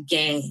 and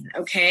gain.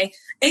 Okay,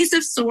 Ace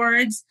of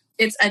Swords.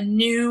 It's a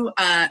new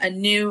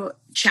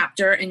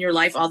chapter in your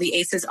life. All the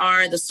aces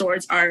are. The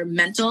swords are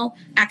mental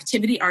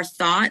activity, our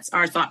thoughts,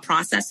 our thought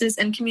processes,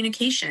 and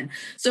communication.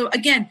 So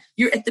again,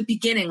 you're at the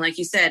beginning, like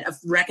you said, of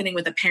reckoning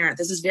with a parent.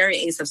 This is very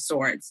Ace of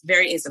Swords.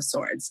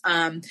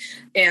 And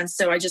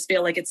so I just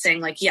feel like it's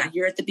saying like, yeah,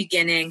 you're at the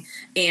beginning,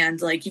 and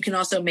like you can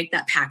also make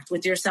that pact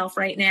with yourself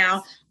right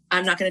now.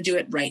 I'm not going to do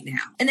it right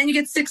now. And then you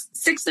get six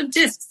of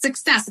discs,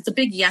 success. It's a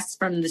big yes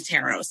from the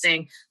tarot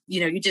saying,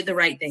 you did the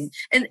right thing.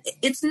 And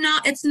it's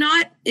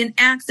not an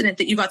accident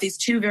that you got these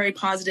two very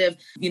positive,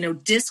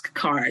 disc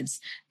cards.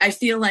 I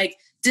feel like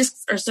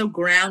discs are so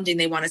grounding.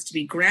 They want us to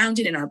be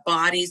grounded in our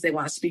bodies. They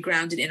want us to be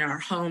grounded in our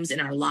homes, in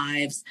our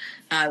lives,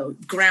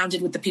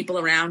 grounded with the people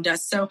around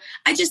us. So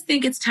I just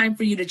think it's time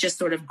for you to just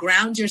sort of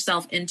ground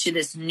yourself into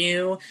this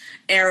new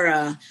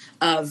era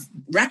of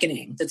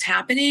reckoning that's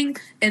happening.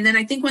 And then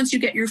I think once you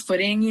get your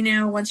footing,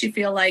 once you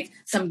feel like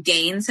some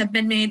gains have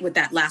been made with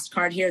that last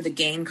card here, the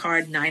gain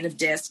card, 9 of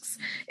discs,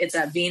 it's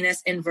a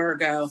Venus in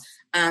Virgo.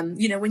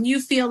 When you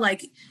feel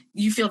like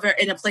you feel very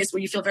in a place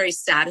where you feel very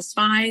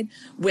satisfied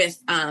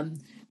with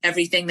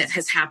everything that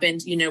has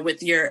happened,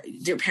 with your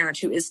parent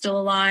who is still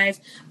alive,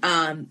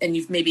 and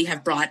you've maybe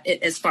have brought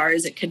it as far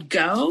as it could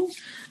go,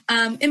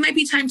 it might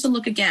be time to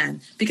look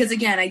again. Because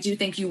again, I do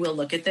think you will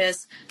look at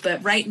this,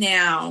 but right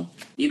now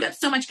you've got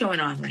so much going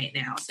on right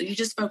now. So you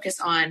just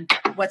focus on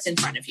what's in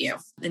front of you,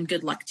 and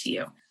good luck to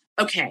you.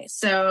 Okay,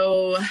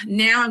 so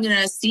now I'm going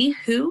to see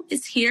who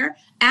is here.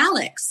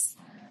 Alex,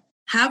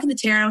 how can the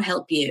tarot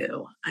help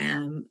you? I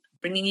am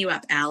bringing you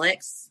up,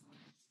 Alex.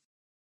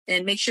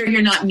 And make sure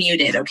you're not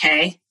muted,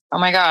 okay? Oh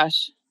my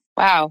gosh.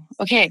 Wow.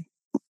 Okay.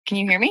 Can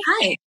you hear me?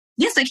 Hi.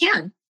 Yes, I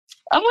can.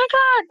 Oh my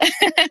God.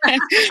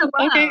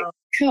 Wow. Okay,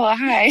 cool.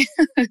 Hi.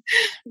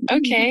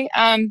 Okay.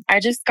 I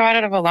just got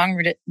out of a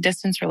long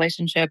distance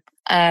relationship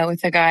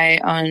with a guy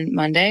on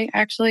Monday,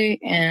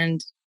 actually,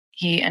 and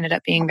he ended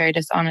up being very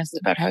dishonest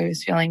about how he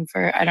was feeling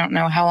for I don't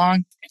know how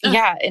long. Oh.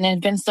 Yeah, and it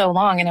had been so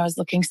long and I was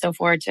looking so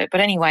forward to it.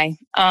 But anyway,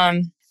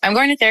 I'm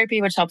going to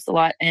therapy, which helps a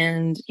lot,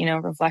 and,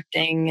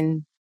 reflecting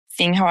and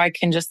seeing how I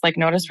can just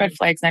notice red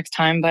flags next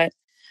time. But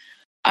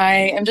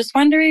I am just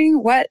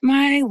wondering what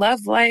my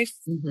love life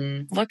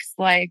looks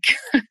like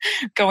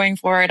going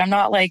forward. I'm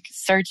not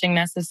searching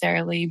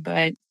necessarily,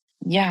 but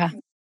yeah.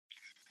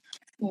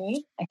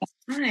 Okay.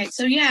 All right.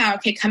 So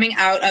okay. Coming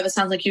out of it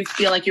sounds like you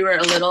feel like you were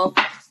a little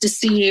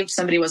deceived.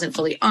 Somebody wasn't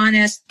fully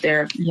honest.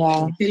 Their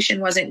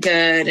communication wasn't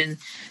good, and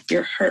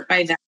you're hurt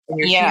by that. And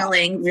you're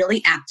healing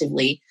really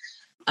actively.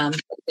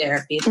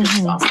 Therapy. This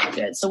is also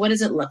good. So what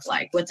does it look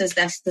like? What does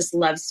this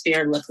love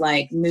sphere look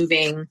like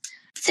moving,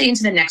 say,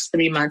 into the next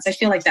 3 months? I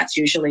feel like that's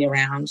usually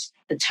around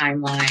the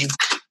timeline.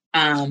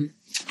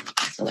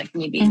 So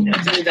maybe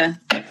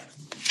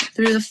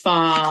through the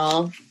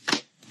fall.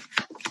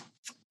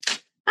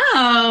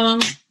 Oh,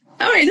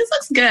 all right. This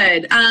looks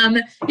good.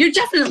 You're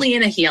definitely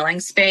in a healing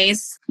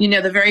space.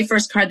 The very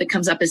first card that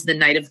comes up is the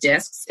Knight of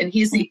Discs, and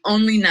he's the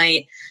only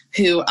knight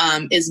who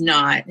is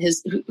not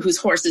whose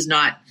horse is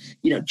not,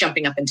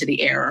 jumping up into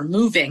the air or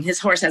moving. His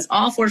horse has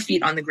all 4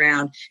 feet on the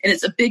ground, and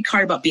it's a big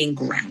card about being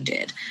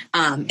grounded,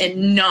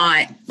 and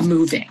not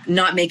moving,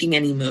 not making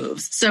any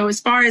moves. So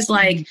as far as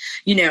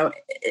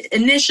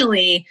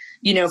initially,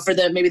 for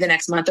maybe the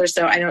next month or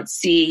so, I don't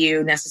see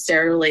you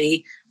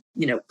necessarily,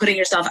 putting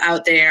yourself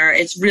out there.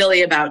 It's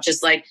really about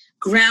just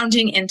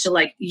grounding into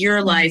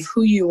your life,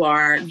 who you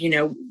are,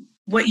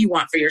 what you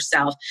want for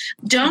yourself.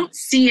 Don't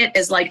see it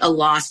as a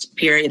lost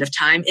period of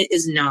time. It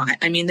is not.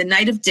 I mean, the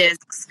Knight of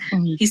Discs,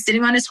 he's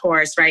sitting on his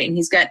horse, right? And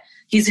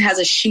he has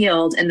a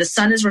shield, and the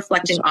sun is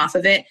reflecting off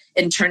of it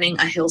and turning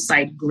a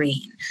hillside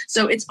green.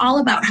 So it's all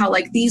about how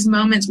these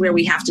moments where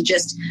we have to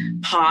just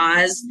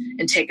pause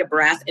and take a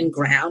breath and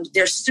ground,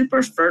 they're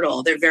super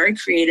fertile. They're very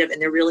creative,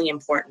 and they're really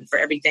important for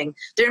everything.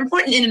 They're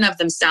important in and of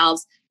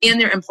themselves, and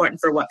they're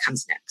important for what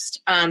comes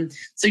next.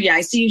 So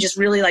I see you just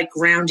really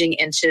grounding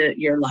into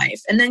your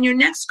life. And then your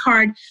next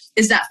card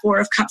is that 4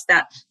 of Cups,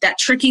 that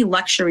tricky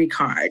luxury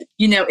card.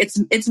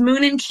 It's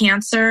Moon in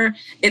Cancer.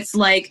 It's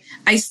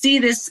I see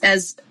this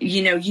as,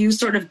 you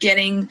sort of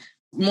getting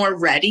more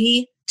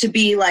ready to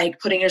be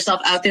putting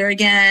yourself out there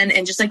again,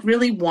 and just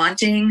really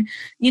wanting,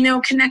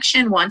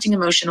 connection, wanting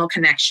emotional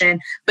connection,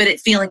 but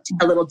it feeling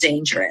a little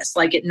dangerous,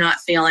 it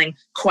not feeling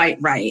quite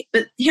right.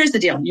 But here's the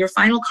deal. Your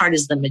final card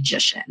is the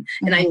Magician.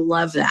 And I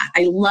love that.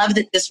 I love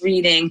that this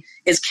reading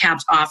is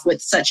capped off with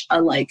such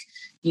a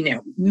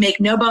make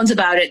no bones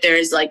about it.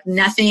 There's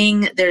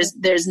nothing, there's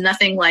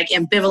nothing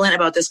ambivalent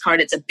about this card.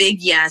 It's a big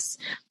yes.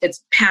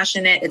 It's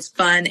passionate. It's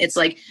fun. It's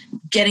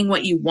getting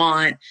what you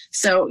want.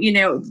 So,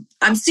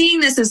 I'm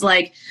seeing this as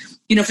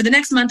for the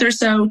next month or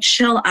so,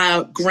 chill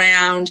out,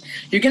 ground.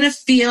 You're going to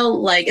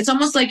feel it's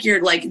almost like you're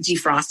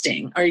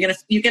defrosting, or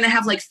you're going to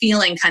have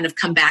feeling kind of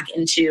come back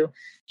into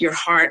your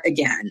heart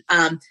again.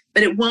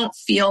 But it won't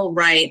feel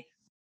right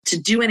to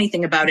do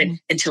anything about it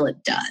until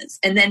it does.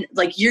 And then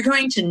you're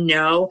going to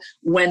know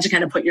when to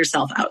kind of put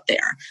yourself out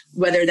there,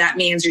 whether that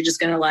means you're just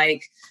going to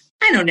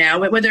I don't know,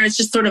 whether it's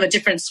just sort of a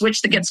different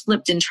switch that gets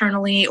flipped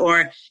internally,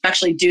 or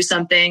actually do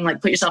something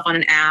put yourself on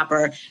an app,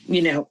 or,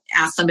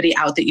 ask somebody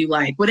out that you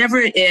like. Whatever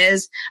it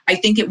is, I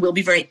think it will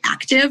be very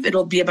active.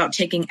 It'll be about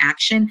taking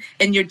action,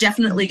 and you're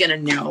definitely going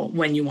to know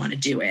when you want to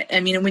do it.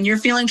 I mean, when you're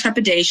feeling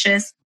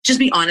trepidatious, just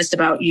be honest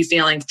about you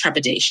feeling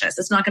trepidatious.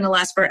 It's not going to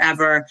last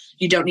forever.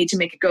 You don't need to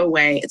make it go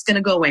away. It's going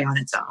to go away on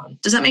its own.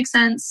 Does that make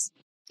sense?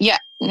 Yeah,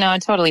 no,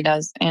 it totally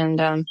does.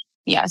 And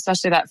Yeah,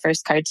 especially that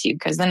first card too,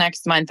 because the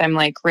next month I'm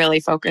like really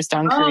focused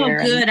on career.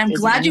 Oh, good. I'm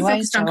glad you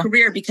focused on so.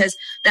 career, because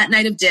that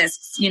Knight of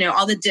Discs,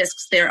 all the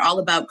discs, they're all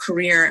about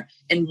career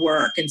and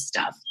work and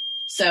stuff.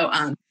 So,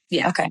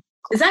 yeah. Okay.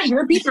 Is that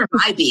your beat or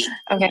my beat?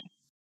 Okay.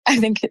 I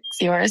think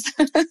it's yours.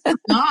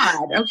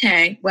 God.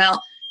 Okay.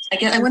 Well,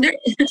 I wonder,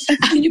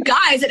 you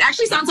guys, it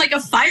actually sounds like a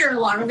fire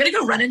alarm. I'm going to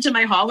go run into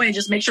my hallway and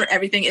just make sure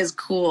everything is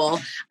cool.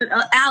 But,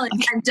 Alex,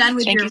 I'm done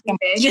with your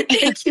reading.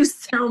 Thank you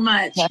so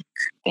much. Yeah,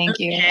 thank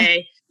you.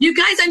 Okay. You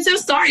guys, I'm so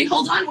sorry.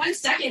 Hold on 1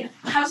 second.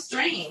 How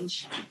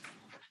strange.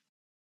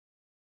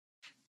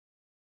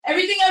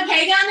 Everything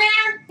okay down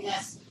there?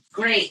 Yes.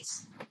 Great.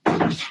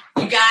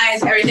 You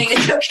guys, everything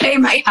is okay.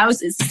 My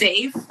house is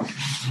safe.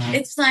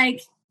 It's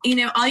like,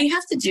 all you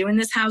have to do in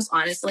this house,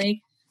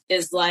 honestly,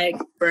 is like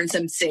burn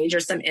some sage or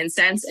some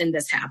incense, and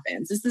this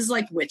happens. This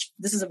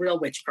is a real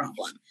witch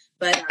problem.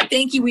 But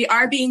thank you. We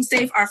are being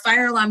safe. Our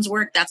fire alarms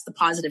work. That's the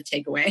positive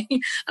takeaway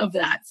of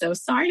that. So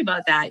sorry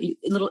about that. A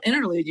little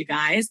interlude, you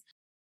guys.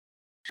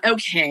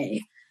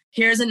 Okay.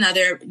 Here's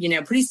another,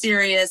 pretty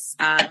serious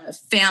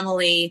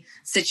family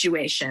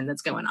situation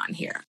that's going on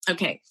here.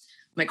 Okay.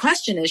 My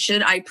question is,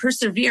 should I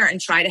persevere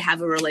and try to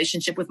have a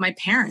relationship with my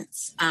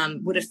parents?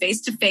 Would a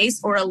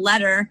face-to-face or a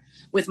letter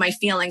with my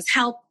feelings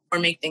help or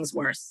make things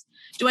worse?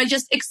 Do I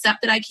just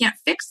accept that I can't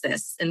fix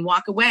this and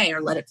walk away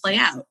or let it play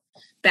out?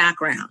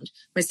 Background.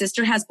 My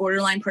sister has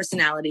borderline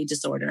personality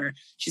disorder.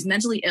 She's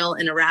mentally ill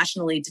and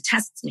irrationally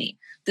detests me.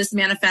 This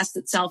manifests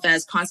itself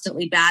as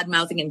constantly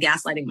bad-mouthing and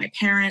gaslighting my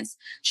parents.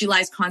 She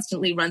lies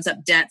constantly, runs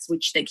up debts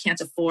which they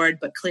can't afford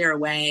but clear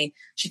away.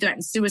 She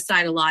threatens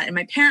suicide a lot, and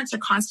my parents are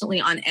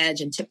constantly on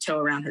edge and tiptoe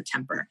around her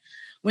temper.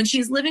 When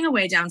she's living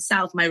away down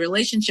south, my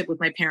relationship with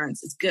my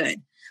parents is good.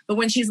 But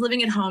when she's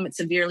living at home, it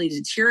severely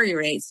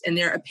deteriorates, and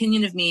their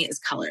opinion of me is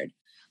colored.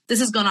 This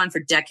has gone on for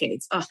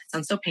decades. Oh, it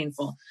sounds so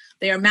painful.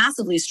 They are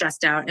massively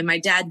stressed out, and my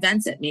dad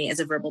vents at me as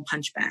a verbal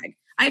punch bag.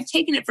 I've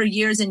taken it for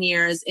years and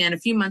years, and a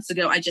few months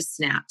ago, I just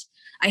snapped.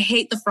 I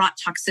hate the fraught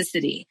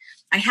toxicity.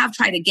 I have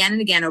tried again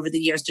and again over the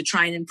years to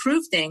try and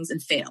improve things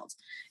and failed.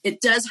 It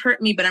does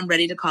hurt me, but I'm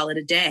ready to call it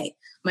a day.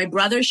 My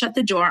brother shut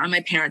the door on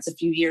my parents a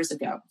few years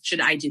ago.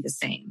 Should I do the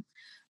same?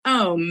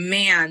 Oh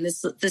man,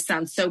 this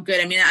sounds so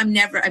good.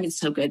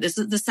 So good.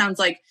 This sounds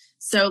like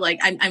so like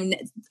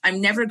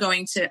I'm never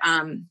going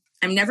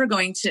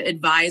to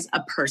advise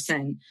a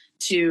person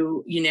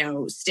to,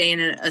 stay in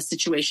a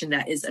situation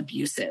that is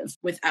abusive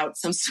without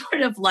some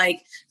sort of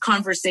like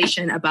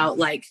conversation about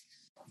like,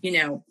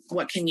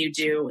 what can you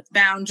do with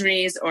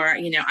boundaries? Or,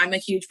 I'm a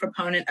huge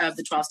proponent of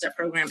the 12-step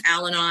program,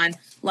 Al-Anon.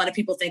 A lot of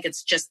people think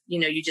it's just,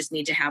 you just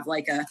need to have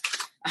like a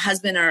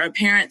husband or a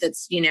parent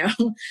that's,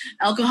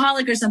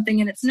 alcoholic or something.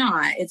 And it's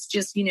not. It's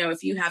just,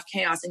 if you have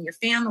chaos in your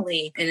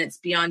family and it's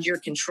beyond your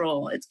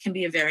control, it can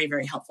be a very,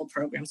 very helpful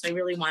program. So I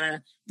really want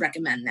to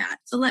recommend that.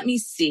 So let me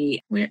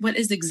see. What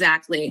does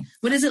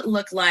it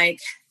look like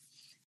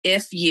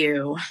if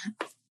you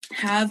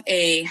have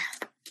a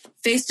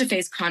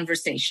face-to-face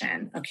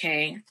conversation?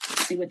 Okay.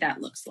 Let's see what that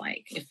looks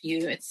like.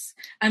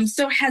 I'm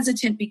so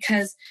hesitant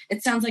because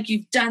it sounds like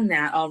you've done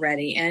that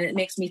already. And it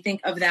makes me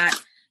think of that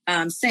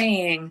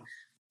saying,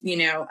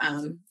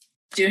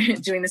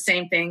 doing the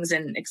same things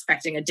and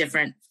expecting a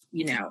different,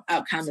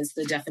 outcome is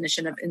the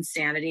definition of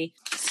insanity.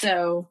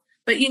 So,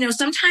 but,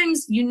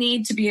 sometimes you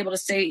need to be able to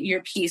say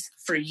your piece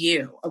for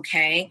you.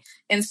 Okay.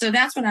 And so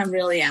that's what I'm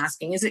really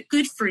asking. Is it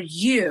good for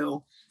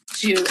you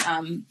to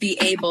be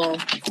able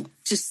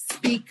to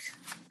speak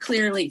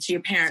clearly to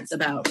your parents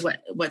about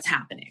what's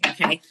happening?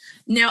 Okay.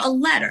 Now a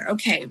letter.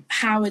 Okay.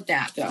 How would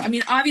that go? I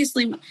mean,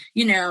 obviously,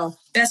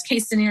 best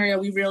case scenario,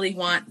 we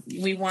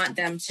want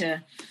them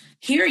to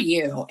hear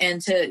you and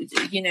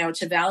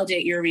to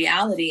validate your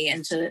reality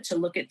and to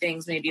look at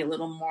things maybe a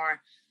little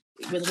more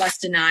with less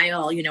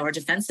denial, or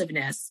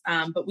defensiveness.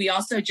 But we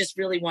also just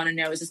really want to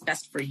know, is this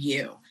best for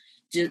you?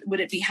 Would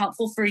it be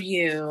helpful for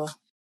you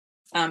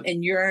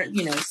and your,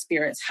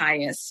 spirit's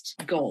highest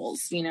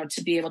goals,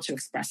 to be able to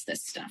express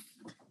this stuff?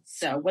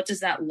 So what does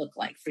that look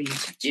like for you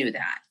to do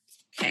that?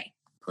 Okay.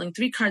 Pulling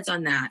 3 cards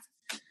on that.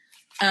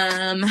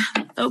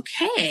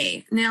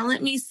 Okay. Now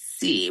let me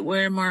see.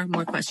 Where are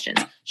more questions?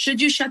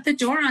 Should you shut the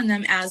door on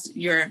them as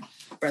your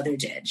brother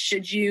did?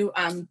 Should you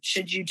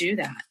do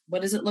that?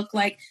 What does it look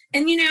like?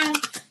 And,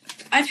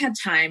 I've had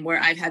time where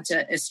I've had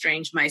to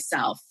estrange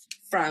myself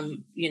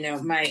from,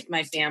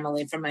 my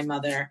family, from my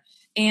mother.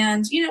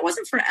 And, it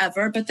wasn't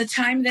forever, but the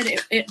time that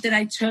that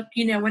I took,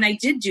 when I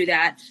did do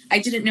that, I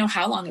didn't know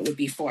how long it would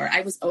be for.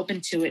 I was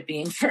open to it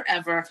being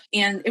forever.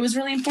 And it was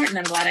really important.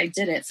 I'm glad I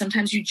did it.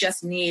 Sometimes you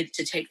just need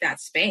to take that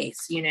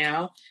space,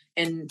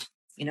 and,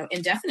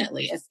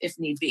 indefinitely if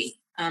need be.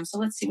 So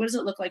let's see, what does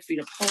it look like for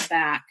you to pull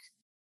back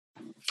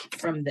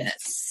from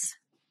this?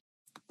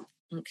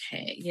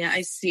 Okay. Yeah,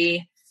 I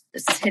see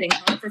this is hitting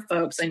home for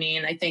folks. I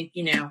mean, I think,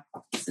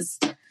 this is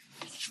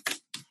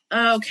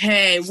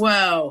okay.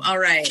 Whoa. All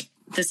right.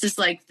 These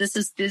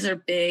are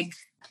big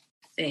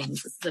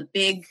things. This is a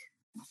big,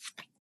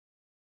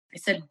 I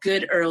said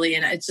good early,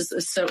 and it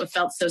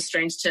felt so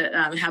strange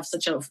to have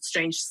such a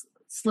strange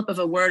slip of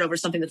a word over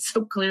something that's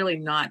so clearly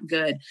not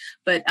good.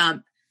 But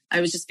I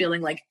was just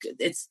feeling like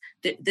this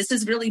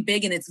is really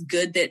big, and it's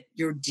good that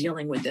you're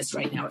dealing with this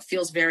right now. It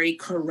feels very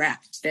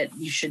correct that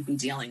you should be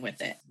dealing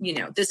with it.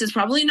 This is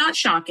probably not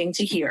shocking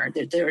to hear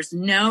that there's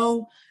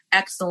no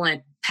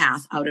excellent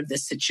path out of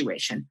this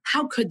situation.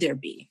 How could there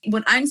be?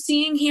 What I'm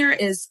seeing here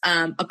is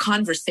a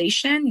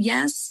conversation,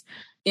 yes,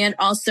 and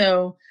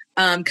also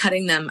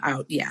cutting them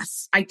out,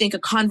 yes. I think a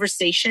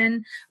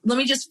conversation,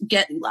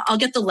 I'll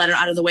get the letter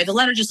out of the way. The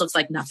letter just looks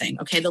like nothing,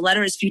 okay? The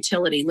letter is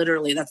futility,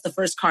 literally. That's the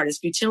first card, is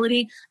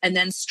futility, and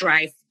then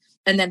strife,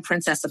 and then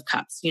Princess of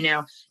Cups,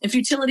 And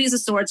futility is a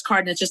swords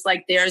card, and it's just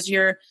like, there's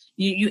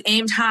you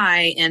aimed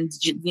high, and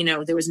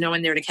there was no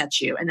one there to catch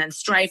you. And then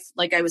strife,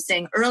 like I was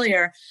saying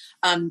earlier,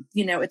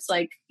 it's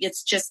like,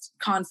 it's just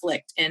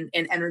conflict and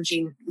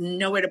energy,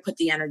 nowhere to put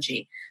the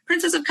energy.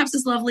 Princess of Cups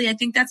is lovely. I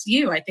think that's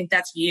you. I think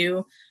that's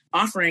you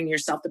offering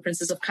yourself. The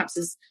Princess of Cups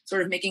is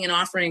sort of making an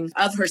offering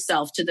of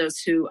herself to those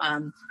who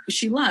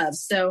she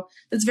loves. So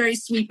that's very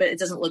sweet, but it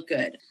doesn't look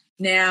good.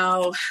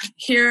 Now,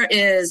 here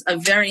is a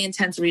very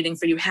intense reading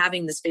for you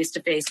having this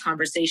face-to-face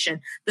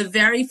conversation. The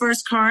very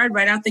first card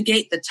right out the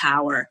gate, the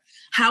Tower.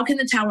 How can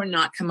the Tower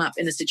not come up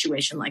in a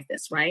situation like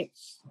this, right?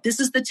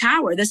 This is the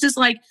Tower. This is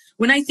like,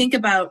 when I think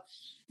about,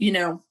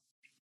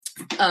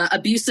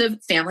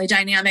 abusive family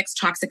dynamics,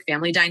 toxic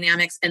family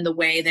dynamics, and the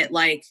way that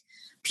like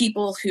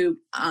people who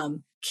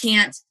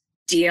can't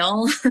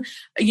deal,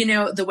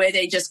 the way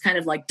they just kind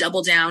of like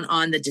double down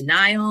on the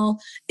denial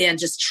and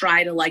just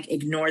try to like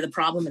ignore the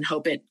problem and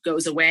hope it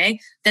goes away,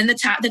 then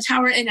the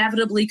Tower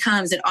inevitably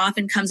comes. It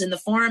often comes in the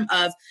form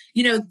of,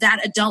 that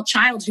adult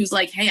child who's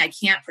like, hey, I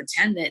can't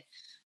pretend that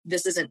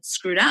this isn't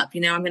screwed up.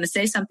 I'm going to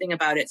say something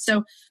about it.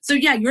 So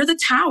yeah, you're the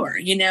Tower,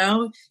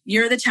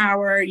 you're the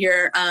Tower,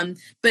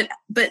 but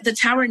the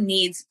Tower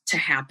needs to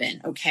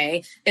happen.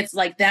 Okay. It's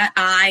like that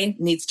eye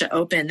needs to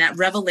open. That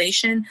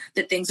revelation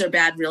that things are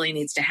bad really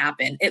needs to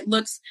happen. It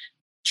looks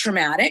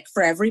traumatic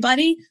for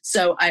everybody.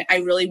 So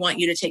I really want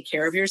you to take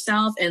care of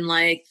yourself and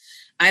like,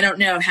 I don't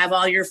know, have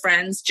all your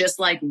friends just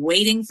like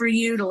waiting for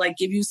you to like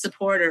give you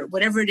support or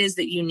whatever it is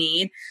that you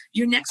need.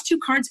 Your next two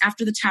cards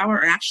after the Tower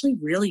are actually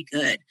really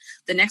good.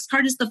 The next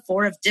card is the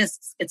Four of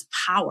Discs. It's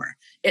power.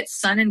 It's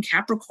Sun and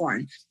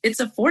Capricorn. It's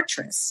a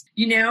fortress.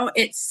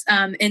 It's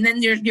and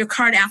then your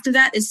card after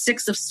that is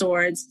Six of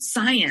Swords,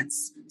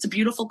 science. It's a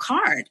beautiful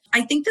card.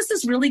 I think this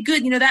is really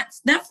good.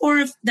 That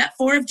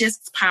four of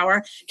discs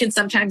power can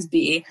sometimes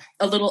be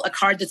a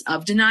card that's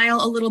of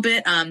denial a little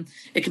bit.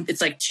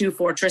 It's like too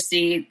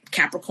fortressy,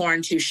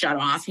 Capricorn, too shut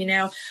off.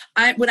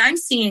 What I'm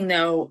seeing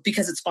though,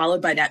 because it's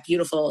followed by that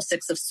beautiful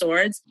Six of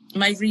Swords,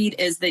 my read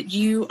is that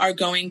you are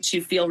going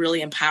to feel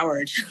really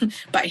empowered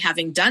by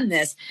having done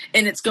this,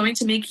 and it's going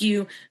to make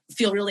you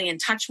feel really in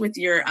touch with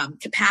your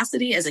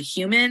capacity as a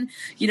human.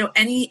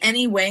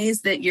 Any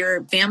ways that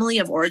your family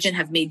of origin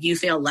have made you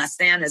feel less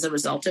than as a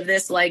result of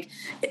this, like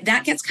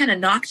that gets kind of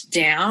knocked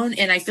down,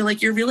 and I feel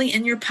like you're really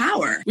in your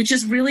power, which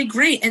is really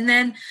great. And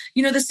then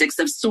the Six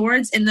of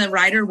Swords in the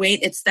Rider-Waite,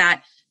 it's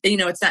that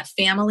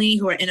family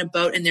who are in a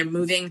boat and they're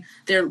moving,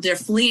 they're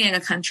fleeing a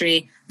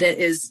country that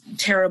is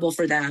terrible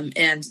for them,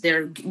 and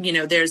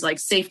there's like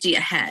safety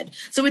ahead.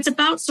 So it's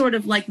about sort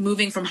of like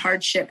moving from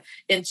hardship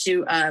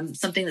into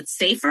something that's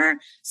safer.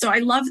 So I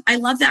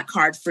love that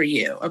card for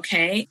you.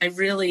 Okay. I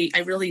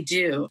really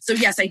do. So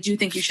yes, I do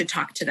think you should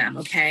talk to them.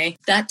 Okay.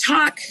 That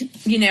talk,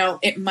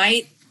 it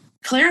might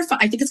clarify.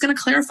 I think it's going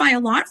to clarify a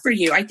lot for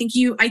you. I think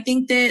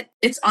that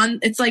it's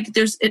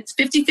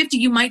 50-50.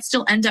 You might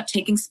still end up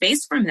taking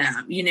space from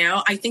them.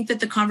 I think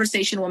that the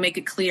conversation will make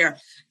it clear.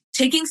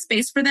 Taking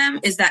space for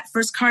them is that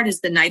first card is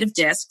the Knight of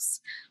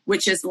Discs,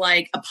 which is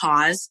like a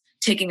pause,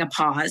 taking a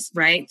pause,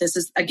 right? This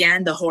is,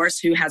 again, the horse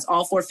who has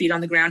all 4 feet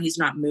on the ground. He's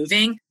not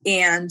moving,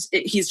 and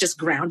he's just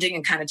grounding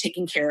and kind of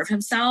taking care of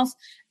himself,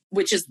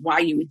 which is why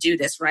you would do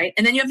this, right?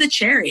 And then you have the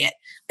Chariot,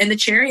 and the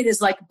Chariot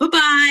is like,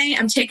 bye-bye,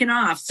 I'm taking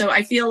off. So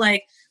I feel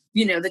like,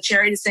 the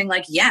Chariot is saying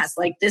like, yes,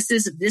 like this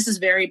is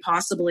very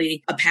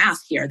possibly a path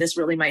here. This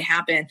really might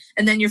happen.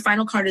 And then your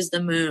final card is the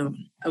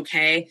Moon.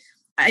 Okay.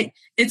 I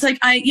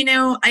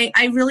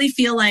really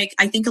feel like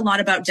I think a lot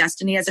about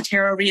destiny as a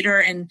tarot reader,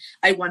 and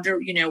I wonder,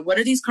 what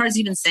are these cards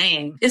even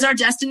saying? Is our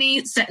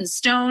destiny set in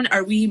stone?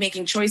 Are we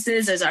making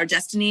choices? Is our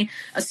destiny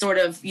a sort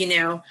of,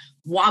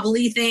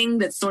 wobbly thing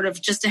that's sort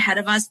of just ahead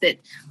of us, that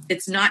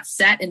it's not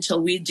set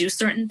until we do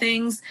certain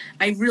things?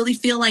 I really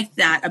feel like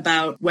that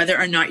about whether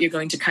or not you're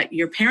going to cut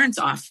your parents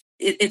off.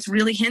 It's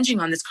really hinging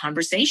on this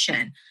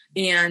conversation.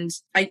 And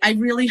I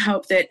really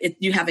hope that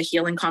you have a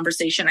healing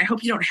conversation. I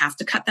hope you don't have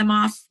to cut them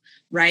off,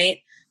 right?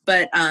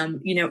 But,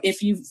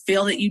 if you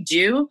feel that you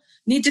do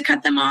need to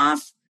cut them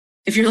off,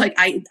 if you're like,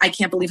 I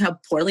can't believe how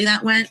poorly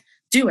that went,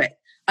 do it.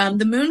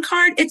 The Moon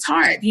card, it's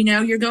hard.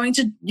 You're going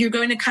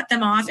to cut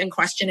them off and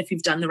question if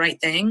you've done the right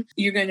thing.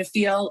 You're going to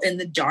feel in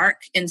the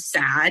dark and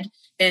sad,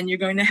 and you're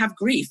going to have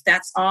grief.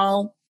 That's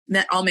all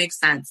That all makes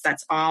sense.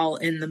 That's all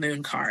in the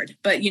moon card.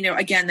 But,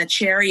 again, the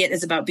Chariot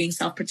is about being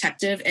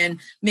self-protective and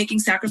making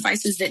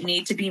sacrifices that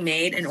need to be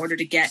made in order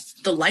to get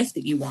the life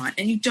that you want.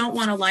 And you don't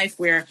want a life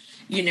where,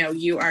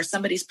 you are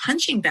somebody's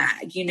punching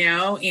bag,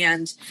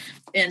 and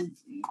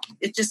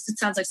it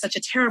sounds like such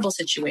a terrible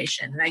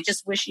situation. And I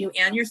just wish you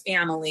and your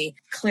family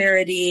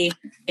clarity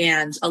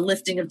and a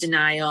lifting of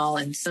denial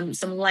and some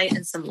light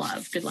and some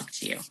love. Good luck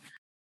to you.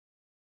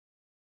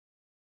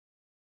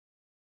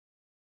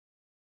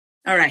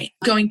 All right.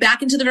 Going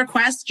back into the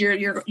request,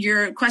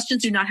 your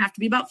questions do not have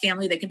to be about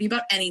family. They can be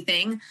about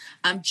anything.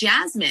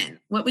 Jasmine,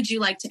 what would you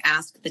like to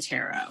ask the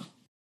tarot?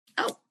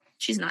 Oh,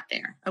 she's not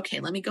there. Okay,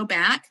 let me go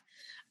back.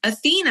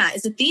 Athena,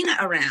 is Athena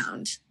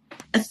around?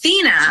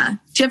 Athena,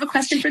 do you have a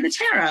question for the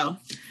tarot?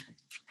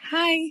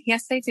 Hi,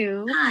 yes, I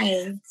do.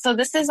 Hi. So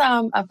this is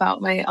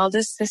about my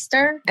eldest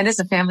sister. It is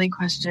a family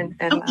question,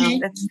 and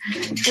Okay.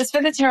 it's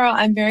for the tarot.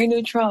 I'm very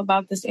neutral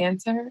about this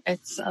answer.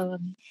 It's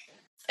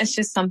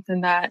just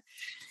something that.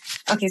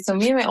 Okay, so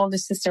me and my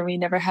oldest sister, we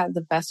never had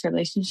the best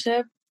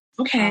relationship.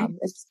 Okay.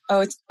 It's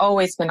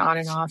always been on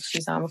and off.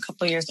 She's a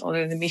couple of years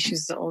older than me.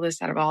 She's the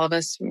oldest out of all of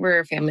us. We're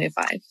a family of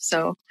 5.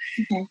 So,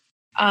 Okay.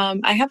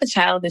 I have a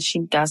child that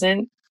she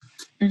doesn't.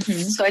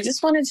 Mm-hmm. So I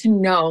just wanted to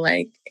know,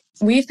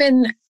 we've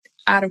been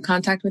out of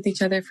contact with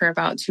each other for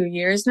about 2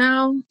 years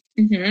now.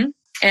 Mm-hmm.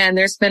 And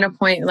there's been a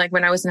point,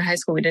 when I was in high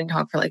school, we didn't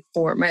talk for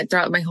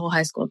throughout my whole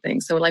high school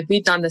thing. So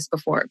we've done this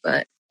before,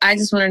 but I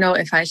just want to know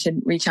if I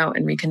should reach out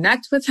and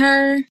reconnect with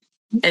her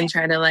and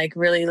try to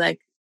really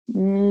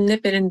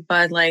nip it in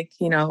bud.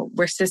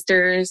 We're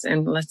sisters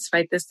and let's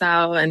fight this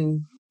out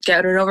and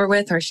get it over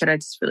with. Or should I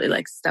just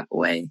really step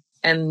away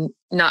and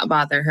not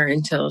bother her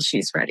until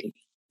she's ready?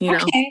 You know?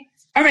 Okay.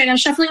 All right. I'm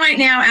shuffling right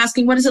now,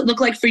 asking what does it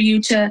look like for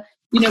you to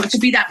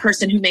be that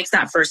person who makes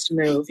that first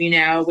move,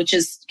 which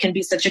can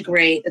be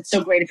it's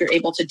so great if you're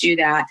able to do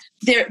that.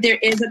 There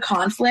is a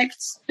conflict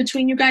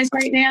between you guys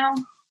right now.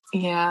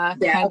 Yeah.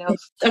 Kind of.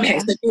 Okay. Yeah.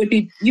 So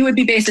you would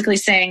be basically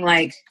saying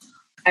I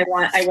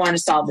want to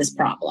solve this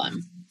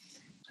problem.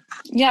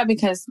 Yeah,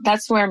 because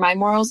that's where my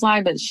morals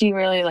lie, but she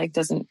really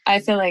doesn't. I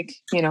feel I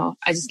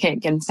just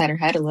can't get inside her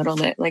head a little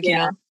bit.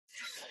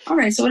 All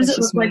right. So what does it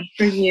look like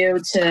for you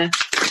to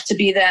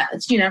be that,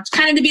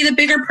 kind of to be the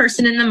bigger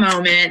person in the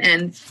moment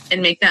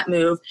and make that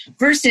move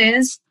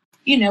versus,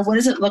 what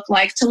does it look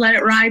like to let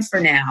it ride for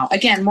now?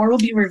 Again, more will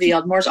be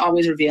revealed. More's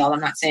always revealed. I'm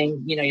not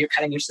saying, you're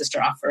cutting your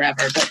sister off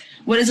forever, but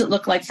what does it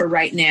look like for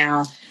right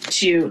now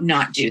to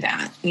not do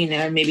that?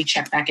 Maybe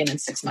check back in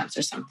 6 months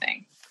or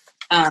something.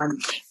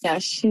 Yeah,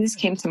 she just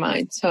came to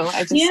mind. So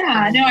I just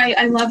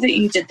I love that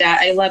you did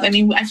that.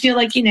 I feel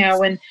like,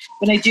 when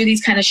I do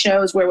these kind of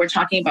shows where we're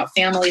talking about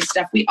family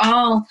stuff,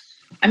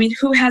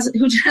 who has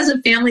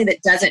a family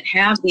that doesn't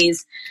have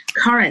these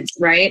currents,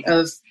 right,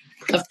 of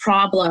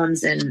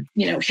problems and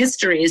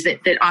histories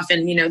that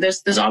often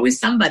there's always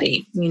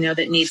somebody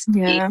that needs to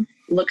be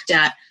looked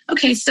at.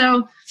 Okay,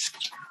 so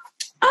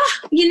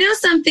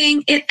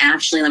something, it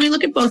actually, let me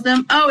look at both of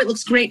them. Oh, it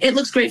looks great. It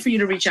looks great for you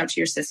to reach out to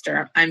your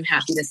sister, I'm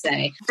happy to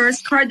say.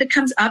 First card that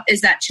comes up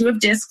is that 2 of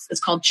discs. It's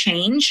called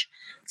change.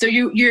 So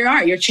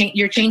you're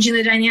changing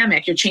the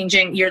dynamic. You're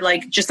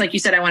just like you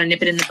said, I want to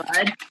nip it in the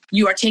bud.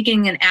 You are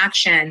taking an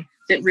action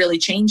that really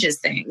changes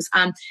things.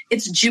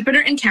 It's Jupiter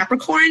in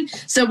Capricorn.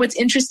 So what's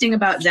interesting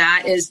about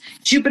that is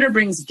Jupiter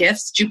brings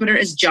gifts. Jupiter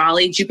is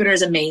jolly. Jupiter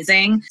is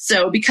amazing.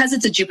 So because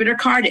it's a Jupiter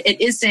card,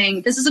 it is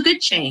saying this is a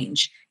good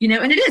change, and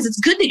it is. It's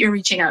good that you're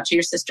reaching out to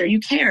your sister. You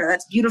care.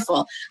 That's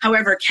beautiful.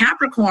 However,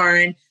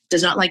 Capricorn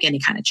does not like any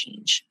kind of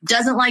change.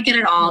 Doesn't like it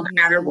at all, no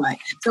matter what.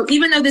 So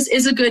even though this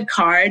is a good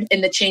card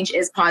and the change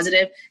is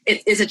positive,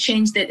 it is a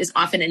change that is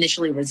often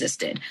initially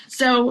resisted.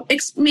 So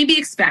maybe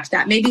expect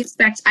that.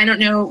 I don't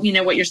know,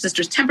 what your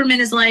sister's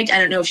temperament is like. I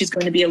don't know if she's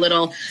going to be a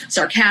little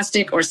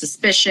sarcastic or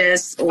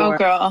suspicious. Or... Oh,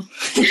 girl.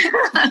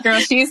 Girl,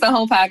 she's the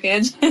whole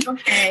package.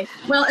 Okay.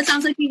 Well, it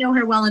sounds like you know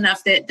her well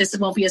enough that this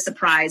won't be a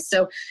surprise.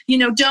 So,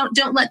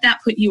 don't let that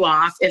put you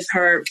off if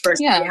her first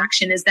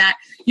reaction is that.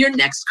 Your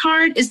next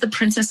card is the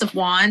Princess of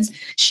Wands.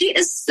 She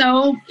has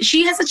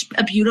such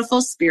a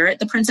beautiful spirit,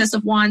 the Princess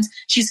of Wands.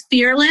 She's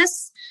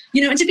fearless.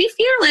 And to be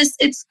fearless,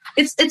 it's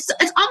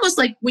almost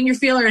like when you're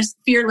fearless,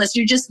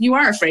 you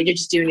are afraid. You're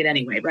just doing it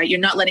anyway, right? You're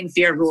not letting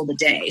fear rule the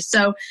day.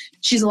 So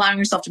she's allowing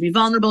herself to be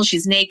vulnerable.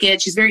 She's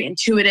naked. She's very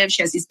intuitive.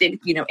 She has these big,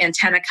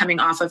 antenna coming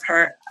off of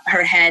her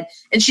head,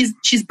 and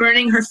she's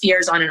burning her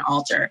fears on an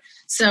altar.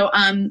 So,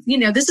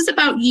 this is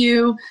about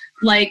you,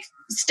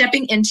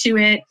 stepping into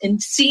it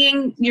and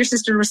seeing your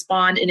sister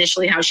respond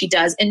initially how she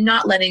does and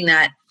not letting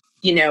that,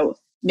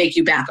 make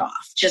you back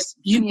off. Just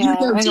you go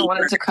deeper. I don't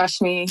want it to crush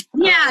me.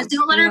 Yeah,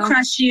 don't let her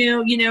crush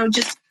you.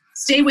 Just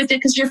stay with it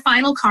because your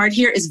final card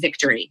here is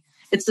victory.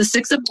 It's the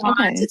 6 of Wands.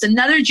 Okay. It's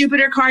another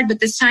Jupiter card, but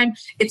this time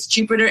it's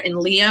Jupiter in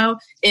Leo,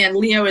 and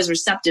Leo is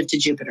receptive to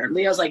Jupiter.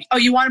 Leo's like, oh,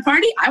 you want to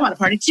party? I want to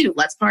party too.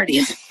 Let's party.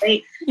 It's a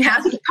great,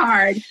 happy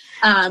card.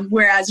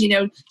 Whereas,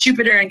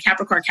 Jupiter and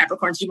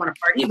Capricorns, you want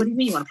to party? What do you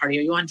mean you want to party?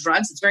 Are you on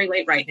drugs? It's very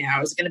late right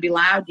now. Is it going to be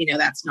loud?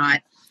 That's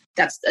not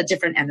that's a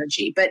different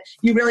energy. But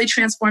you really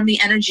transform the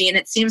energy, and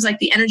it seems like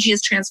the energy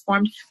is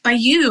transformed by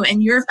you.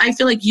 And I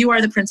feel like you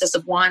are the Princess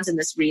of Wands in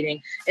this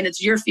reading, and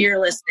it's your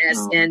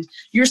fearlessness and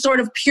your sort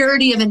of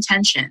purity of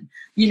intention.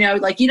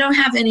 Like you don't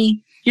have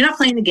you're not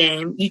playing the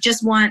game. You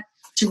just want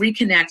to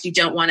reconnect. You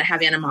don't want to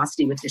have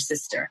animosity with your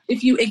sister.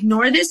 If you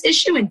ignore this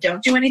issue and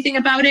don't do anything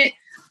about it,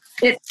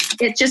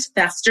 it just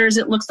festers.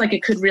 It looks like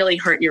it could really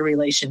hurt your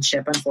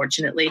relationship,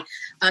 unfortunately.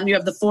 You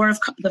have the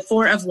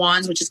Four of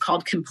Wands, which is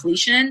called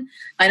completion.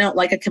 I don't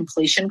like a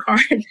completion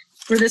card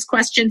for this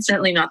question,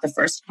 certainly not the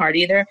first card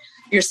either.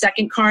 Your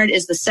second card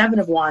is the Seven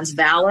of Wands,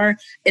 Valor.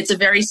 It's a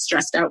very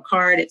stressed out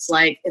card. It's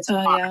like, it's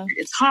hard. Yeah.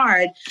 It's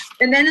hard.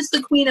 And then it's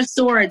the Queen of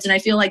Swords, and I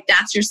feel like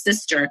that's your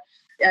sister.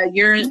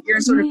 You're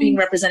sort of being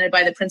represented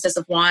by the Princess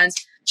of Wands.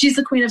 She's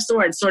the Queen of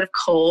Swords, sort of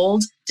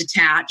cold,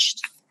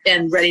 detached,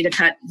 and ready to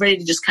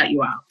just cut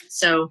you out.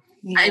 So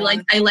yeah.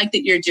 I like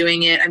that you're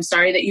doing it. I'm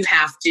sorry that you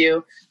have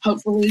to.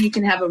 Hopefully you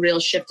can have a real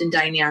shift in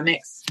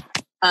dynamics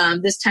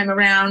this time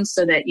around,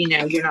 so that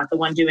you're not the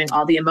one doing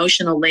all the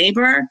emotional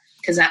labor,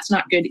 because that's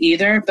not good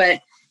either.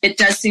 But it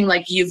does seem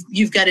like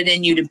you've got it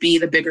in you to be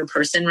the bigger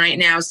person right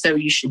now, so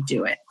you should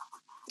do it.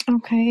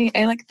 Okay,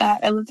 I like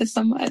that. I love this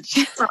so much.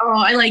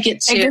 Oh, I like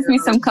it too. It gives me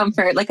some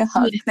comfort, like a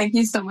hug. Thank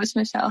you so much,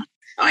 Michelle.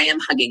 Oh, I am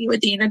hugging you,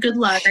 Athena. Good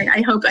luck.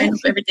 I hope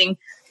everything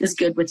is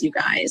good with you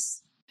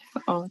guys.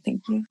 Oh,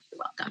 thank you. You're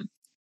welcome.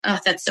 Oh,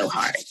 that's so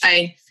hard.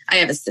 I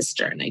have a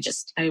sister, and I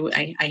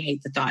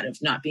hate the thought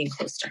of not being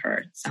close to her.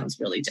 It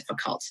sounds really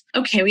difficult.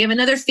 Okay, we have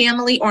another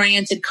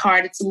family-oriented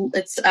card.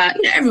 It's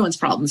everyone's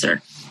problems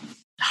are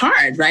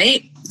hard,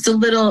 right? It's a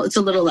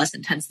little less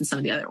intense than some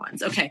of the other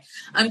ones. Okay.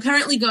 I'm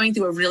currently going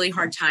through a really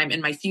hard time, and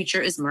my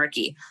future is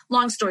murky.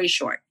 Long story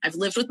short, I've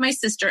lived with my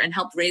sister and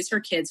helped raise her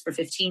kids for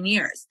 15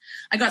 years.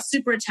 I got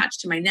super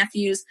attached to my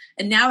nephews,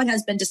 and now it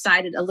has been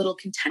decided a little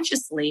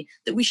contentiously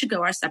that we should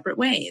go our separate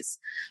ways.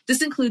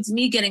 This includes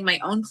me getting my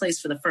own place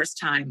for the first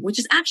time, which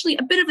is actually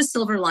a bit of a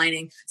silver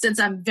lining since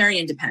I'm very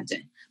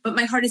independent. But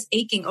my heart is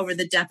aching over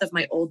the death of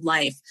my old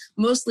life,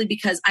 mostly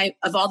because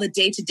of all the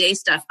day-to-day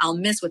stuff I'll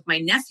miss with my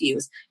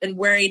nephews and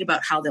worried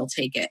about how they'll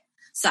take it.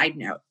 Side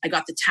note, I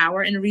got the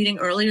Tower in a reading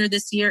earlier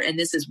this year, and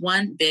this is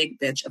one big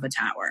bitch of a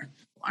tower.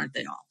 Aren't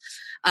they all?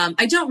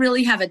 I don't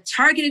really have a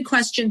targeted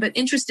question, but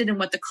interested in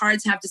what the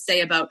cards have to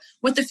say about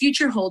what the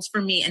future holds for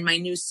me in my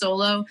new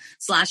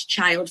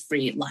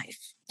solo/child-free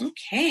life.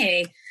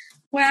 Okay.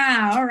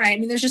 Wow. All right. I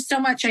mean, there's just so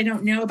much I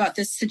don't know about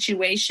this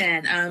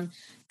situation.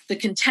 The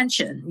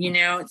contention,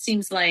 it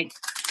seems like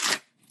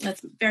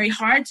that's very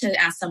hard to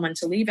ask someone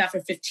to leave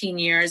after 15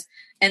 years.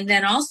 And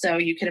then also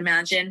you could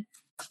imagine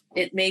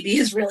it maybe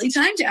is really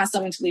time to ask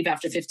someone to leave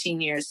after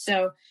 15 years.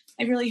 So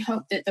I really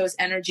hope that those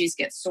energies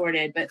get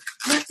sorted. But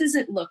what does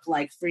it look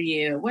like for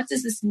you? What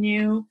does this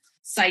new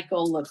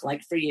cycle look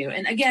like for you?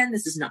 And again,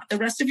 this is not the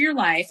rest of your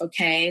life.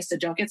 Okay. So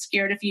don't get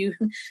scared if you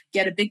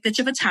get a big bitch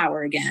of a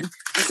tower again.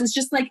 This is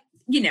just like,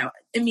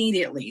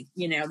 immediately,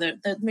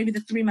 maybe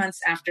the 3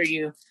 months after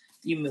you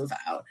move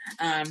out.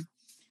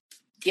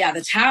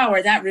 The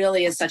Tower, that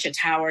really is such a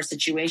tower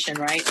situation,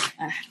 right?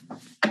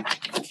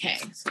 Okay,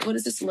 so what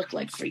does this look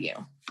like for you?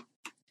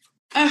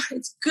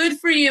 It's good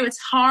for you. It's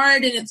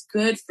hard and it's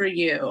good for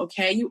you,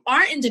 okay? You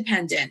are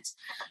independent.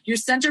 Your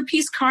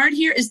centerpiece card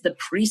here is the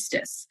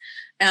Priestess.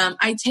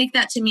 I take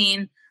that to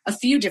mean a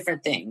few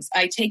different things.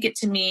 I take it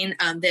to mean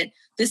that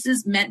this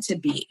is meant to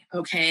be,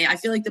 okay? I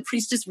feel like the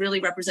Priestess really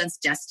represents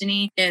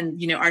destiny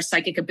and, our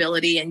psychic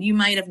ability. And you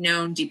might have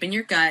known deep in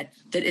your gut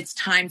that it's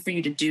time for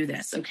you to do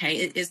this, okay?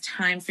 It is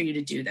time for you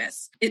to do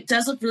this. It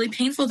does look really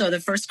painful, though. The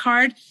first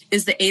card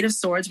is the Eight of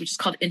Swords, which is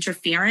called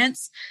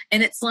interference.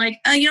 And it's like,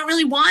 you don't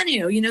really want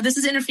to. This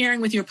is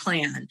interfering with your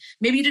plan.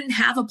 Maybe you didn't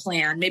have a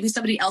plan. Maybe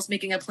somebody else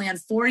making a plan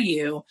for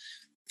you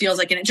feels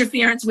like an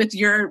interference with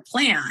your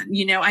plan.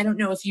 I don't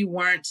know if you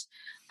weren't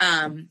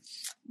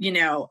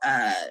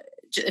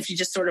if you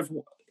just sort of,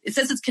 it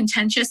says it's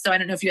contentious. So I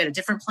don't know if you had a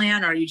different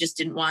plan or you just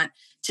didn't want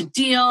to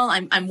deal.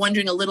 I'm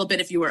wondering a little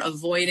bit if you were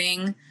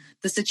avoiding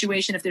the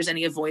situation, if there's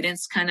any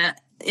avoidance kind of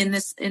in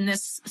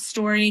this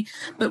story.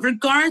 But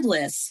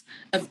regardless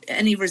of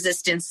any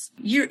resistance,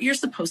 you're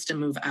supposed to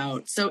move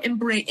out. So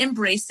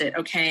embrace it.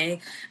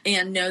 Okay.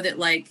 And know that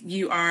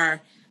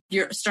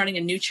you're starting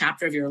a new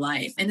chapter of your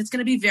life, and it's going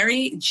to be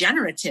very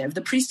generative.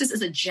 The Priestess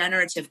is a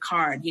generative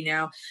card,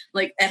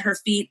 like at her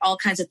feet, all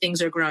kinds of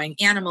things are growing,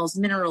 animals,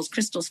 minerals,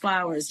 crystals,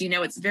 flowers,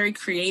 it's very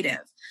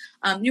creative.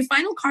 Your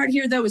final card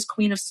here, though, is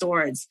Queen of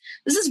Swords.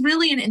 This is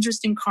really an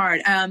interesting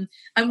card. I'm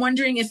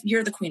wondering if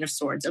you're the Queen of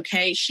Swords,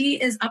 okay? She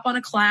is up on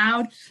a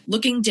cloud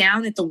looking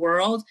down at the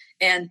world,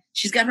 and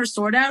she's got her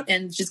sword out,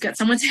 and she's got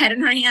someone's head in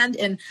her hand,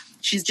 and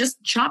she's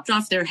just chopped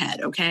off their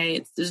head,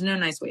 okay? There's no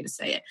nice way to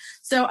say it.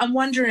 So I'm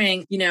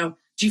wondering,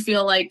 do you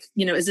feel like,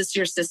 is this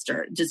your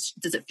sister? Does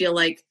it feel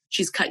like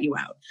she's cut you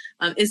out?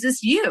 Is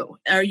this you?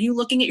 Are you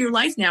looking at your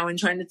life now and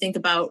trying to think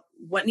about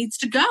what needs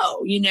to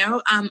go?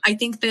 I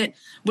think that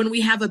when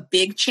we have a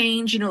big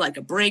change, like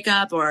a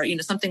breakup or,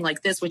 something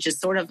like this, which is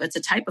it's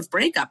a type of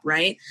breakup,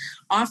 right?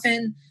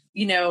 Often,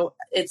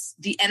 it's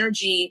the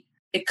energy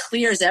it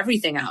clears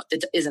everything out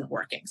that isn't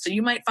working. So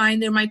you might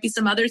find there might be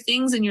some other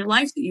things in your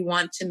life that you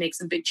want to make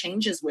some big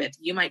changes with.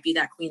 You might be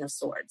that Queen of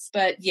Swords.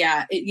 But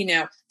yeah,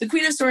 the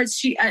Queen of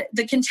Swords,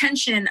 the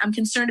contention, I'm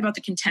concerned about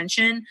the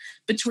contention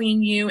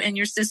between you and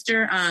your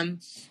sister.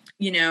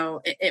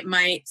 It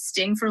might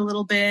sting for a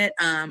little bit.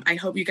 I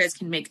hope you guys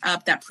can make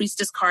up. That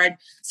Priestess card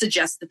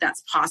suggests that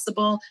that's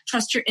possible.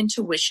 Trust your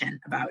intuition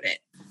about it.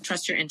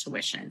 Trust your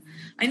intuition.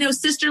 I know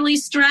sisterly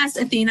stress,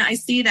 Athena, I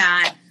see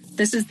that.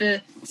 This is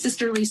the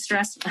sisterly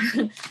stress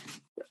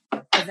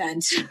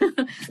event.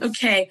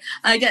 Okay,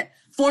 I get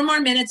 4 more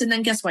minutes, and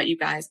then guess what, you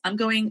guys? I'm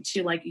going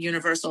to like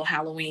Universal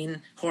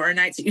Halloween Horror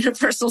Nights at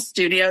Universal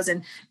Studios,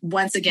 and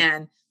once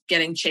again,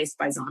 getting chased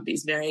by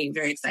zombies. Very,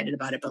 very excited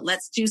about it. But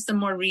let's do some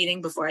more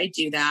reading before I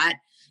do that.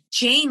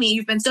 Jamie,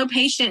 you've been so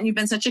patient. You've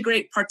been such a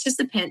great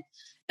participant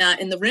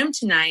in the room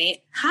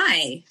tonight.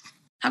 Hi,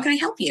 how can I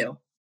help you?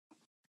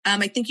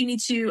 I think you need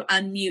to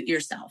unmute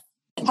yourself.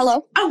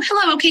 Hello. Oh,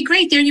 hello. Okay,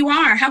 great. There you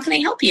are. How can I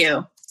help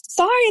you?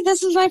 Sorry,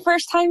 this is my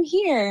first time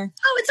here.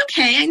 Oh, it's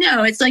okay. I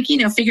know. It's like,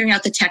 figuring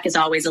out the tech is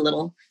always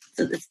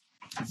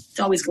it's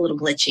always a little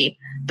glitchy.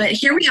 But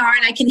here we are,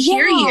 and I can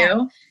hear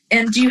you.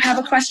 And do you have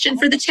a question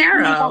for the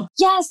tarot?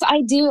 Yes,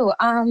 I do.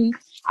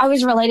 I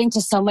was relating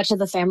to so much of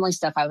the family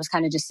stuff. I was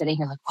kind of just sitting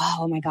here like, wow,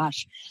 oh my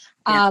gosh.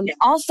 Yeah.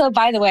 Also,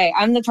 by the way,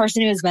 I'm the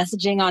person who was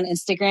messaging on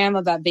Instagram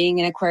about being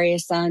an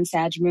Aquarius sun,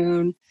 Sag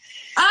moon.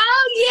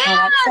 Oh,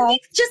 yeah.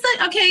 Just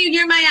like, okay,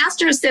 you're my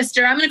Astro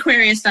sister. I'm an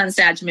Aquarius sun,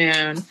 Sag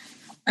moon.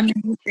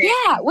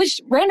 Yeah, which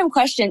random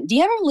question. Do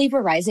you have a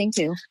Libra rising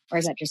too? Or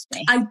is that just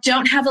me? I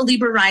don't have a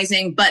Libra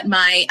rising, but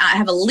I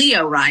have a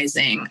Leo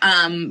rising.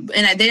 And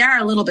they are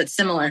a little bit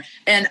similar.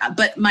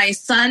 But my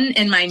sun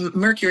and my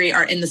Mercury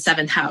are in the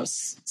 7th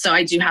house. So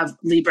I do have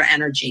Libra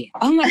energy.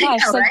 Oh my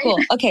gosh, so cool.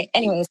 Okay,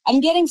 anyways, I'm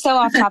getting so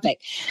off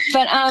topic.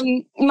 But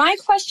my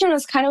question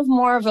was kind of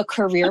more of a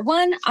career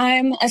one.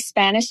 I'm a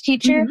Spanish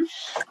teacher,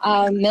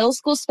 middle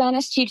school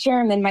Spanish teacher.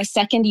 I'm in my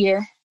 2nd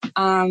year.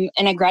 And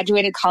I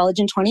graduated college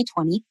in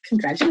 2020.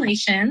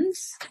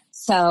 Congratulations.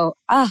 So,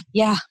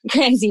 yeah,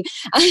 crazy.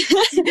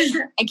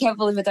 I can't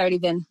believe it's already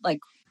been like,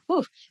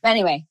 whew. But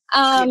anyway,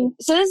 so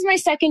this is my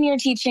 2nd year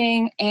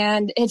teaching,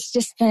 and it's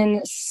just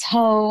been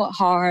so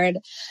hard.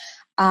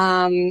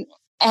 And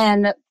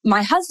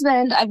my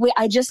husband,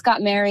 I just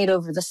got married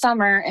over the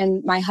summer,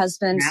 and my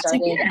husband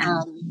started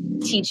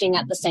teaching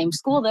at the same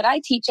school that I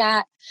teach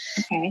at.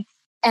 Okay.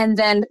 And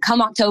then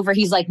come October,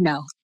 he's like,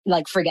 no.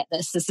 Like, forget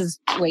this. This is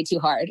way too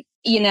hard,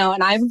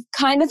 and I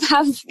kind of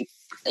have,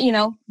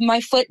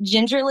 my foot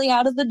gingerly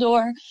out of the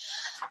door,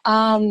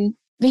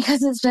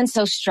 because it's been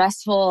so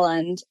stressful,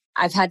 and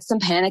I've had some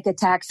panic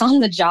attacks on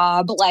the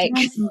job,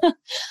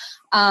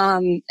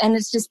 and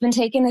it's just been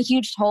taking a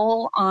huge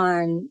toll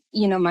on,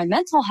 my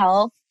mental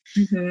health.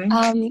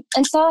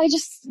 And so I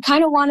just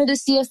kind of wanted to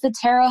see if the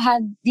tarot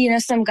had,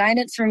 some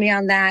guidance for me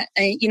on that.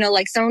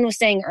 Like someone was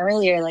saying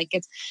earlier, like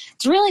it's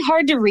really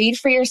hard to read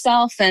for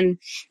yourself. And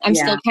I'm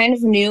still kind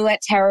of new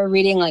at tarot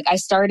reading. Like I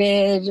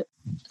started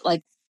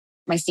like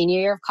my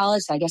senior year of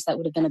college. So I guess that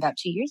would have been about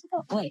 2 years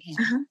ago. Wait,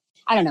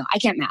 I don't know. I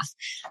can't math.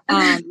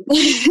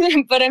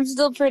 But I'm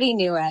still pretty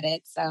new at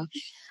it. So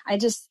I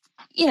just,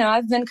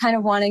 I've been kind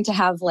of wanting to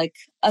have like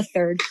a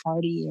third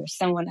party or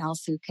someone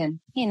else who can,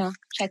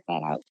 check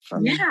that out for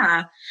me.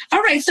 Yeah.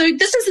 All right. So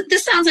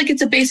this sounds like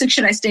it's a basic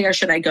should I stay or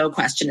should I go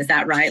question. Is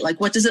that right? Like,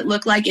 what does it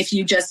look like if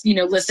you just,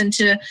 listen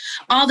to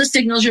all the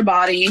signals your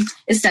body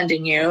is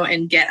sending you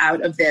and get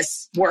out of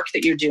this work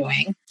that you're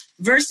doing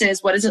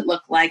versus what does it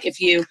look like if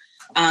you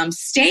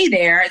stay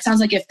there? It sounds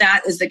like if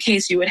that is the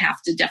case, you would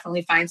have to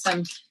definitely find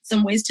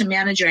some ways to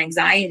manage your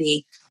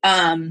anxiety.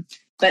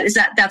 But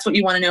that's what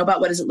you want to know about?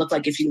 What does it look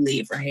like if you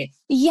leave, right?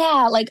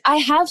 Yeah, like I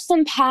have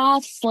some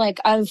paths. Like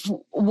I've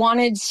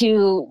wanted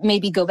to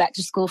maybe go back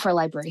to school for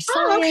library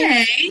science.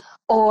 Okay.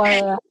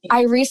 Or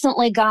I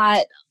recently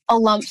got a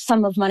lump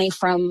sum of money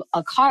from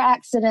a car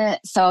accident.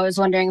 So I was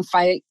wondering if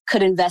I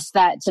could invest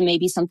that to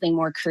maybe something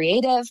more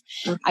creative.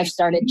 Okay. I've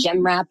started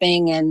gem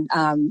wrapping and,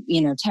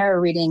 tarot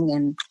reading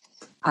and,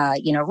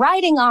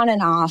 writing on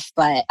and off,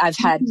 but I've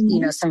had,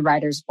 some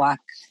writer's block,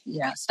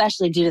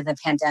 especially due to the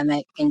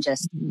pandemic and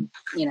just,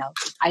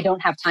 I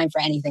don't have time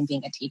for anything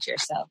being a teacher.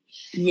 So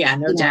yeah,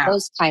 no doubt.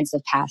 Those kinds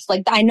of paths.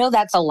 Like I know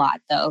that's a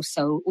lot though.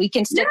 So we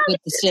can stick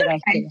with the shit I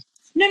hear.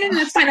 No,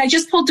 that's fine. I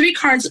just pulled 3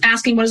 cards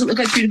asking, what does it look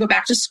like for you to go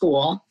back to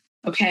school?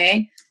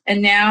 Okay.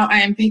 And now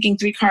I am picking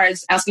 3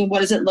 cards asking, what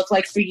does it look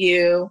like for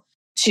you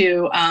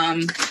to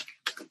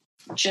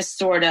just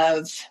sort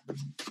of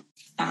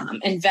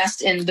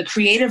invest in the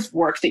creative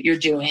work that you're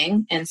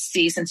doing and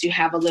see, since you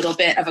have a little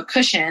bit of a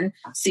cushion,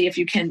 see if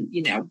you can,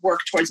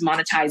 work towards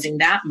monetizing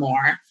that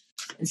more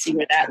and see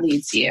where that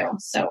leads you.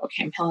 So,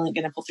 okay, I'm going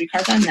to pull 3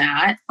 cards on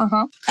that.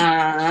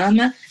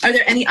 Are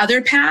there any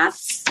other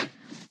paths?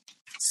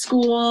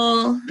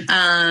 School,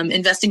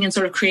 investing in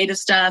sort of creative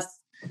stuff.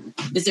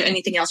 Is there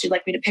anything else you'd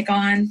like me to pick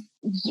on?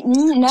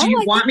 No. Do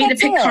you want me to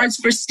pick cards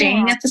for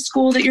staying at the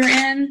school that you're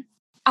in?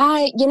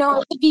 I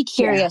would be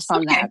curious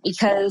on that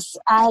because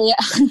I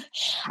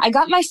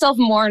got myself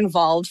more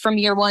involved from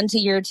year 1 to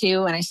year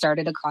 2, and I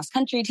started a cross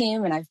country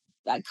team, and I've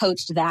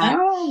coached that.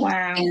 Oh,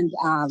 wow.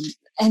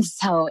 And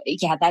so,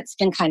 that's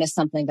been kind of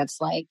something that's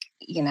like,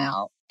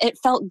 it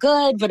felt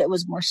good, but it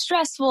was more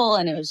stressful,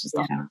 and it was just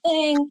a whole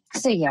thing.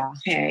 So, yeah.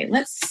 Okay,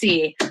 let's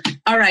see.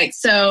 All right,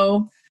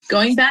 so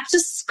going back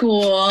to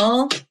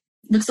school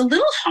looks a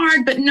little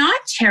hard, but not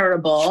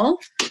terrible.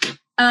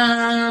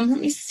 Let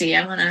me see.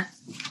 I want to...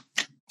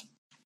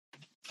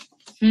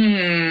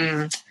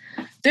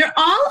 They're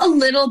all a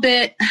little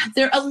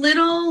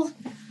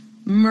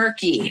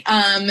murky.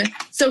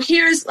 So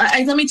here's,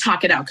 let me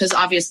talk it out because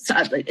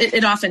obviously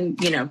it often,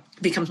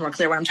 becomes more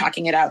clear when I'm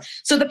talking it out.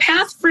 So the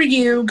path for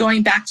you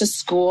going back to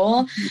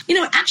school,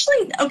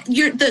 actually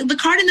the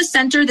card in the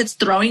center that's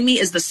throwing me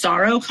is the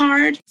sorrow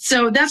card.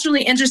 So that's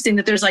really interesting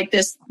that there's like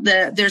there's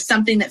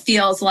something that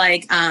feels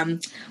like a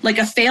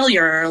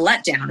failure or a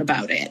letdown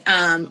about it.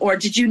 Or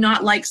did you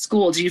not like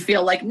school? Do you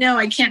feel like, no,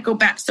 I can't go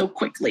back so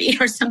quickly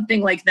or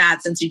something like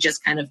that since you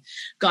just kind of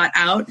got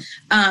out?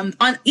 On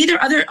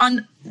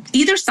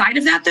either side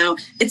of that, though,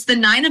 it's the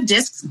 9 of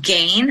discs,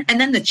 gain,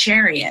 and then the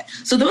Chariot.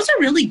 So those are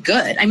really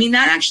good. I mean,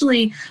 that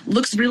actually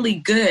looks really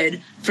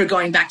good for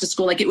going back to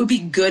school. Like, it would be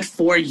good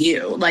for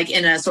you, like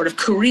in a sort of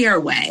career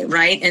way,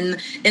 right?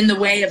 In the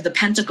way of the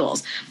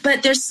Pentacles.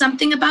 But there's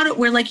something about it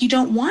where, like, you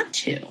don't want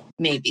to,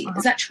 maybe.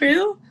 Is that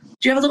true?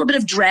 Do you have a little bit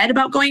of dread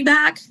about going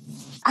back?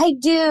 I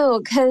do,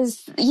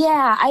 because,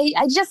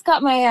 I just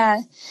got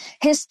my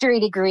history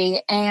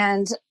degree,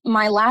 and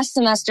my last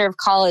semester of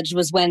college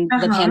was when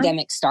the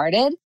pandemic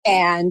started.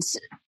 And,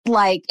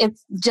 like, it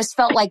just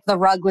felt like the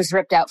rug was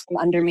ripped out from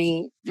under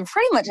me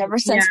pretty much ever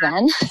since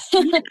then.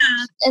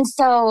 And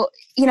so,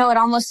 it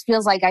almost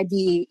feels like I'd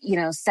be,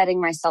 setting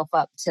myself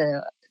up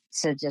to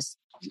just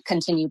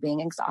continue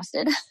being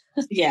exhausted.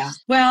 Yeah.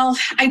 Well,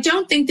 I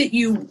don't think that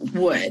you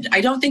would.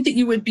 I don't think that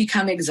you would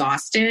become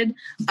exhausted.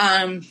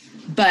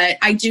 But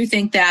I do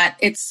think that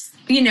it's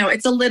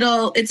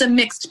a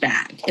mixed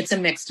bag. It's a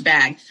mixed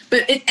bag.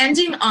 But it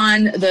ending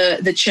on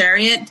the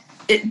Chariot,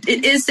 it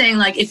is saying,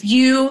 like, if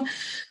you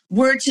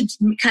were to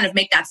kind of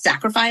make that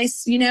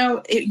sacrifice,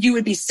 you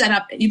would be set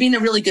up, you'd be in a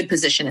really good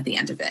position at the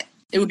end of it.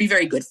 It would be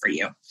very good for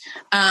you.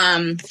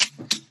 But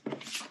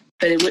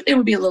it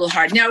would be a little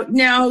hard.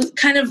 Now,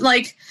 kind of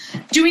like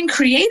doing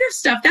creative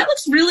stuff, that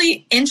looks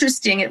really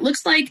interesting. It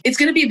looks like it's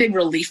going to be a big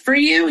relief for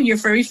you. Your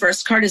very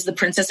first card is the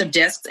Princess of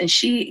Discs, and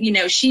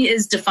she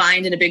is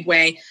defined in a big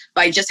way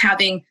by just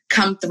having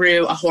come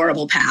through a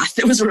horrible path.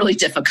 It was really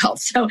difficult.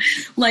 So,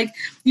 like,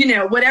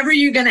 whatever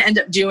you're going to end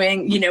up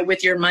doing,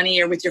 with your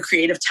money or with your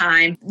creative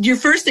time, your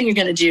first thing you're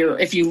going to do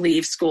if you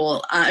leave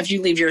school, if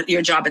you leave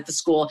your job at the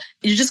school,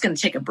 you're just going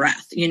to take a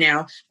breath,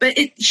 But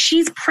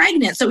she's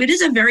pregnant, so it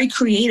is a very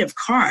creative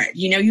card.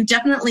 You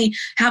definitely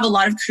have a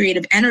lot of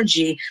creative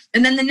energy.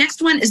 And then the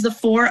next one is the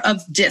 4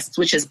 of Discs,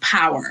 which is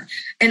power.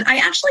 And I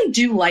actually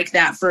do like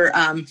that for,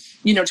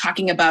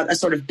 talking about a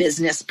sort of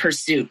business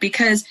pursuit,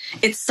 because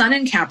it's Sun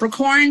in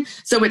Capricorn.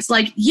 So it's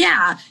like,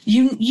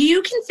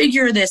 you can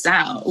figure this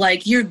out.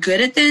 Like, you're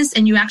good at this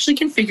and you actually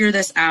can figure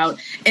this out,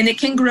 and it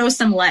can grow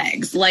some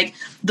legs. Like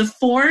the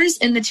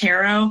 4s in the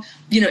tarot,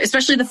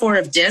 especially the 4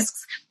 of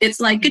Discs, it's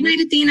like, good night,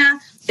 Athena.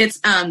 It's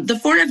the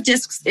 4 of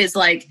Discs is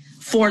like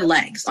 4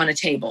 legs on a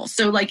table.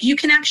 So, like, you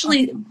can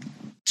actually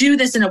do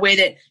this in a way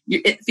that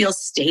it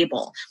feels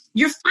stable.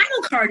 Your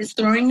final card is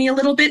throwing me a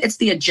little bit. It's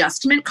the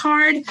Adjustment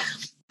card.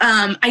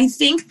 I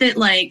think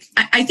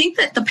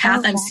that the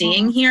path I'm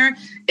seeing here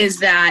is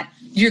that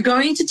you're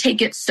going to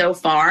take it so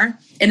far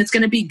and it's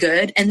going to be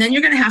good. And then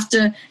you're going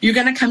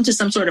to come to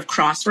some sort of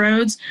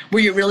crossroads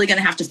where you're really going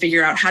to have to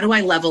figure out, how do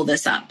I level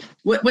this up?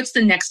 What's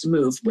the next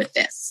move with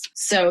this?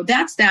 So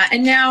that's that.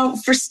 And now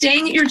for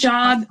staying at your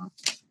job,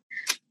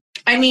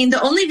 I mean,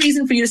 the only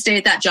reason for you to stay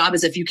at that job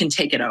is if you can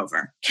take it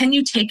over. Can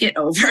you take it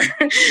over?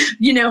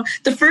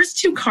 The first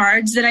 2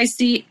 cards that I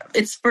see,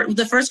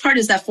 the first card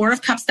is that 4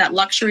 of Cups, that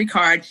luxury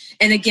card.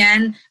 And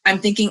again, I'm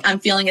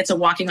feeling it's a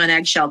walking on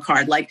eggshell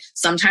card. Like,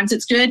 sometimes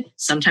it's good,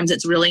 sometimes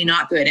it's really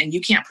not good, and you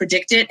can't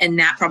predict it. And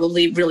that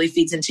probably really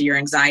feeds into your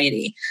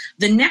anxiety.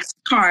 The next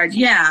card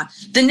you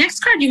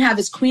have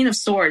is Queen of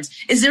Swords.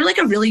 Is there like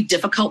a really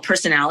difficult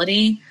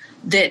personality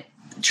that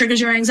triggers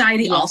your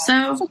anxiety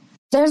also?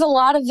 There's a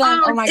lot of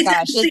them. Oh my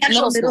gosh. It's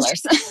middle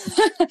schoolers.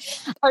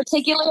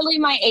 Particularly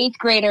my 8th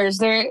graders.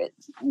 They're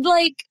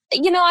like,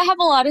 I have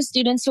a lot of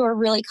students who are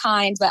really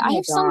kind, but I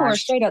have some who are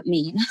straight up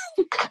mean.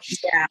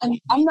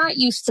 I'm not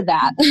used to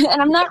that. And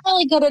I'm not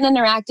really good at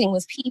interacting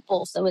with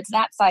people. So it's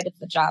that side of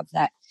the job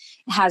that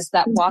has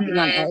that walking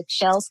on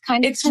eggshells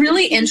kind of. It's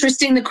really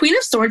interesting. The Queen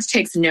of Swords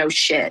takes no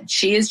shit.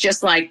 She is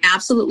just like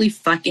absolutely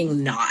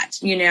fucking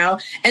not, you know?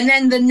 And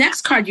then the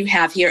next card you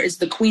have here is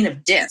the Queen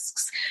of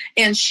Discs.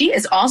 And she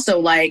is also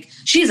like,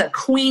 she's a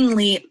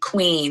queenly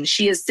queen.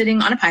 She is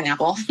sitting on a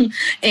pineapple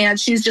and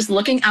she's just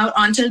looking out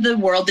onto the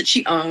world that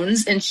she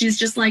owns. And she's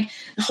just like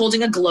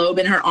holding a globe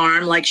in her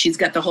arm, like she's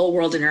got the whole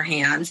world in her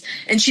hands.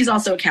 And she's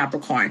also a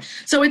Capricorn.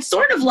 So it's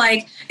sort of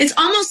like, it's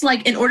almost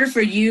like in order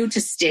for you to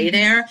stay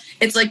there,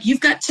 it's like you've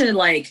got to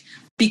like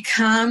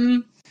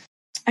become,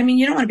 I mean,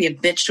 you don't want to be a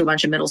bitch to a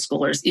bunch of middle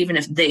schoolers, even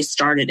if they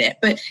started it,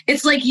 but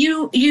it's like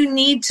you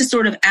need to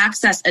sort of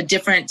access a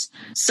different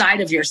side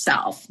of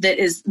yourself that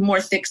is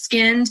more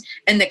thick-skinned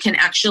and that can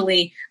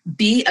actually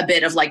be a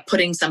bit of like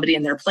putting somebody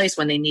in their place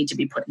when they need to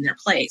be put in their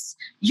place.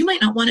 You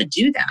might not want to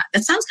do that.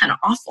 That sounds kind of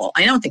awful.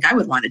 I don't think I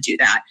would want to do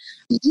that.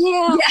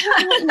 Yeah.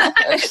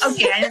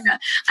 Okay.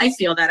 I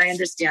feel that. I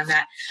understand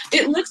that.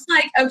 It looks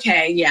like,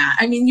 okay. Yeah.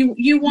 I mean,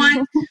 you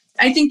want,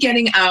 I think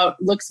getting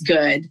out looks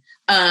good.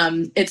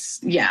 I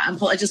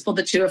just pulled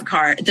the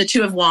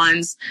Two of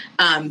Wands,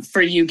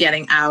 for you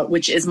getting out,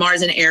 which is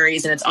Mars and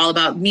Aries. And it's all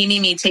about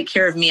me, take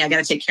care of me. I got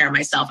to take care of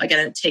myself. I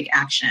got to take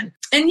action.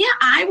 And yeah,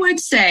 I would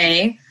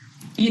say,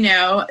 you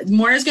know,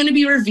 more is going to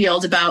be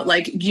revealed about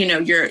like, you know,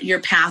 your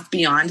path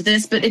beyond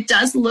this, but it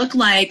does look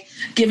like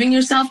giving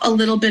yourself a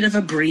little bit of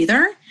a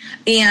breather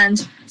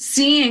and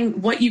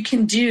seeing what you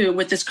can do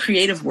with this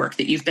creative work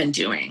that you've been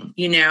doing,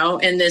 you know,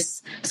 and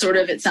this sort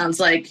of, it sounds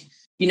like,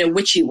 you know,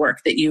 witchy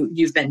work that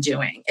you've been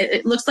doing.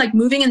 It looks like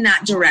moving in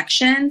that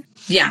direction.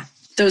 Yeah.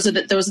 Those are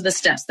the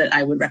steps that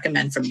I would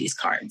recommend from these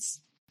cards.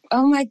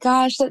 Oh my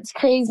gosh, that's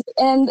crazy.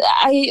 And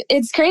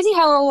it's crazy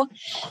how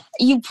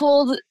you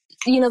pulled,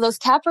 you know, those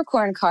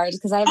Capricorn cards,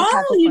 because I have a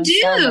Capricorn you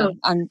do?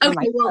 on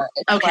my chart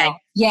as okay. well.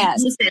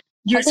 Yes. Listen,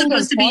 you're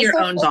supposed to be your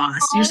own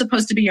boss. You're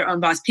supposed to be your own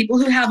boss. People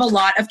who have a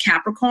lot of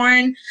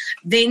Capricorn,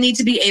 they need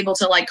to be able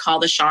to like call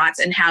the shots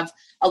and have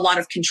a lot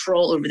of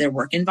control over their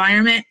work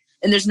environment.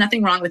 And there's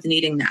nothing wrong with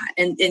needing that.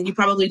 And you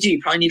probably do. You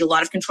probably need a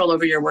lot of control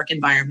over your work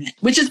environment,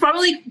 which is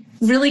probably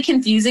really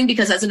confusing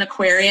because as an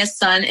Aquarius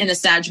sun and a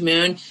Sag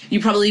moon, you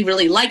probably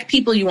really like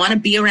people. You want to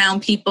be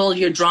around people.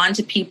 You're drawn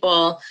to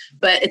people.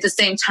 But at the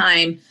same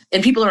time,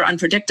 and people are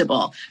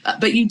unpredictable,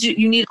 but you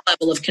need a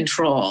level of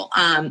control.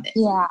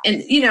 Yeah.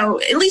 And, you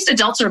know, at least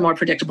adults are more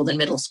predictable than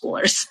middle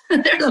schoolers.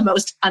 They're the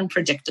most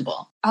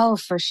unpredictable. Oh,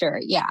 for sure.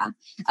 Yeah.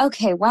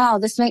 Okay. Wow.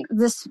 This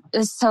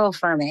is so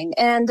affirming.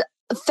 And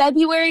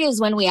February is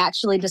when we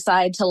actually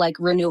decide to like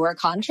renew our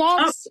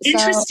contracts. Oh,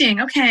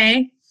 interesting.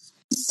 Okay.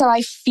 So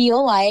I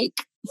feel like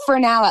for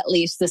now, at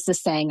least, this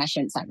is saying I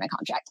shouldn't sign my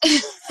contract.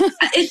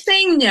 It's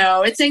saying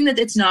no. It's saying that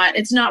it's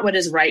not what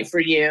is right for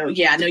you.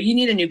 Yeah, no, you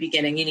need a new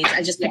beginning.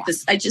 I just picked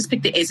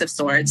the Ace of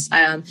Swords.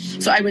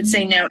 So I would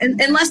say no.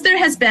 Unless there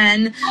has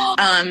been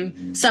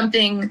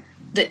something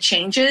that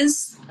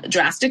changes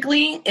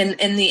drastically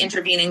in the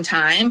intervening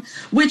time,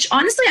 which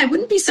honestly, I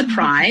wouldn't be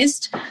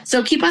surprised.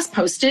 So keep us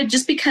posted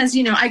just because,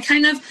 you know,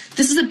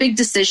 this is a big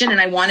decision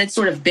and I wanted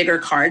sort of bigger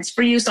cards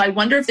for you. So I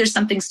wonder if there's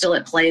something still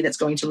at play that's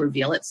going to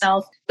reveal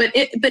itself. But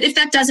if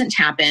that doesn't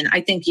happen,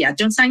 I think, yeah,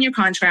 don't sign your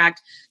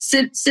contract,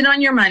 sit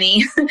on your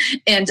money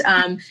and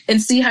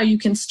see how you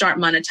can start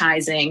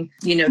monetizing,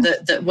 you know,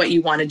 the what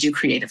you want to do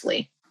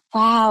creatively.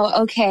 Wow.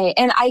 Okay.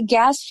 And I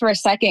guessed for a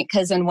second,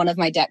 because in one of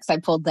my decks, I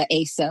pulled the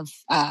Ace of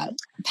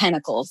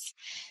Pentacles.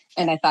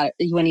 And I thought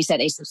when you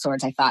said Ace of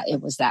Swords, I thought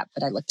it was that,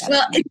 but I looked at it.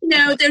 Well,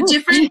 no, they're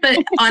different, but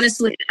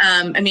honestly,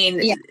 I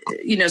mean, yeah.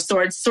 You know,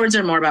 swords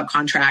are more about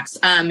contracts,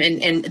 and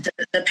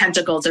the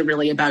pentacles are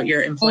really about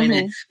your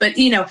employment. Mm-hmm. But,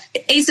 you know,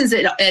 aces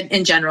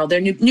in general, they're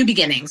new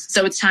beginnings.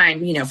 So it's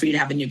time, you know, for you to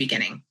have a new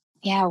beginning.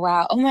 Yeah.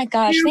 Wow. Oh my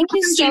gosh. Thank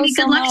you so much.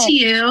 Good luck to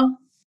you.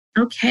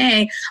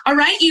 Okay. All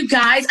right, you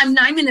guys. I'm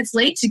 9 minutes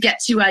late to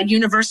get to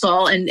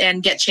Universal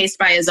and get chased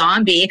by a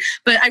zombie.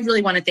 But I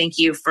really want to thank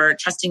you for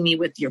trusting me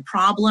with your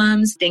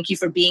problems. Thank you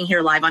for being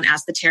here live on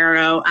Ask the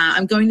Tarot.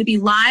 I'm going to be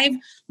live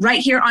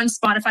right here on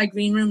Spotify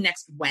Green Room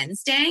next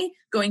Wednesday.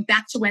 Going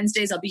back to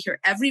Wednesdays, I'll be here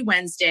every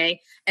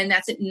Wednesday, and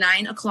that's at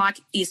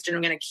 9:00 Eastern.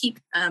 We're going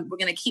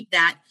to keep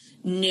that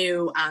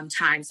new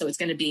time, so it's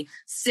going to be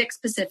 6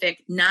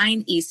 Pacific,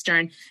 9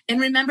 Eastern. And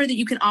remember that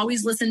you can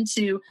always listen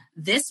to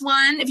this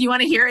one if you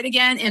want to hear it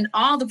again, and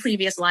all the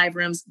previous live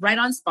rooms right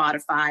on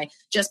Spotify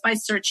just by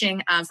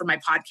searching for my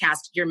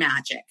podcast, Your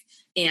Magic,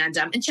 and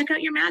check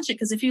out Your Magic,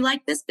 because if you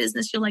like this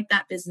business, you'll like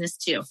that business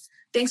too.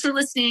 Thanks for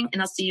listening,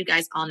 and I'll see you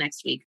guys all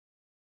next week.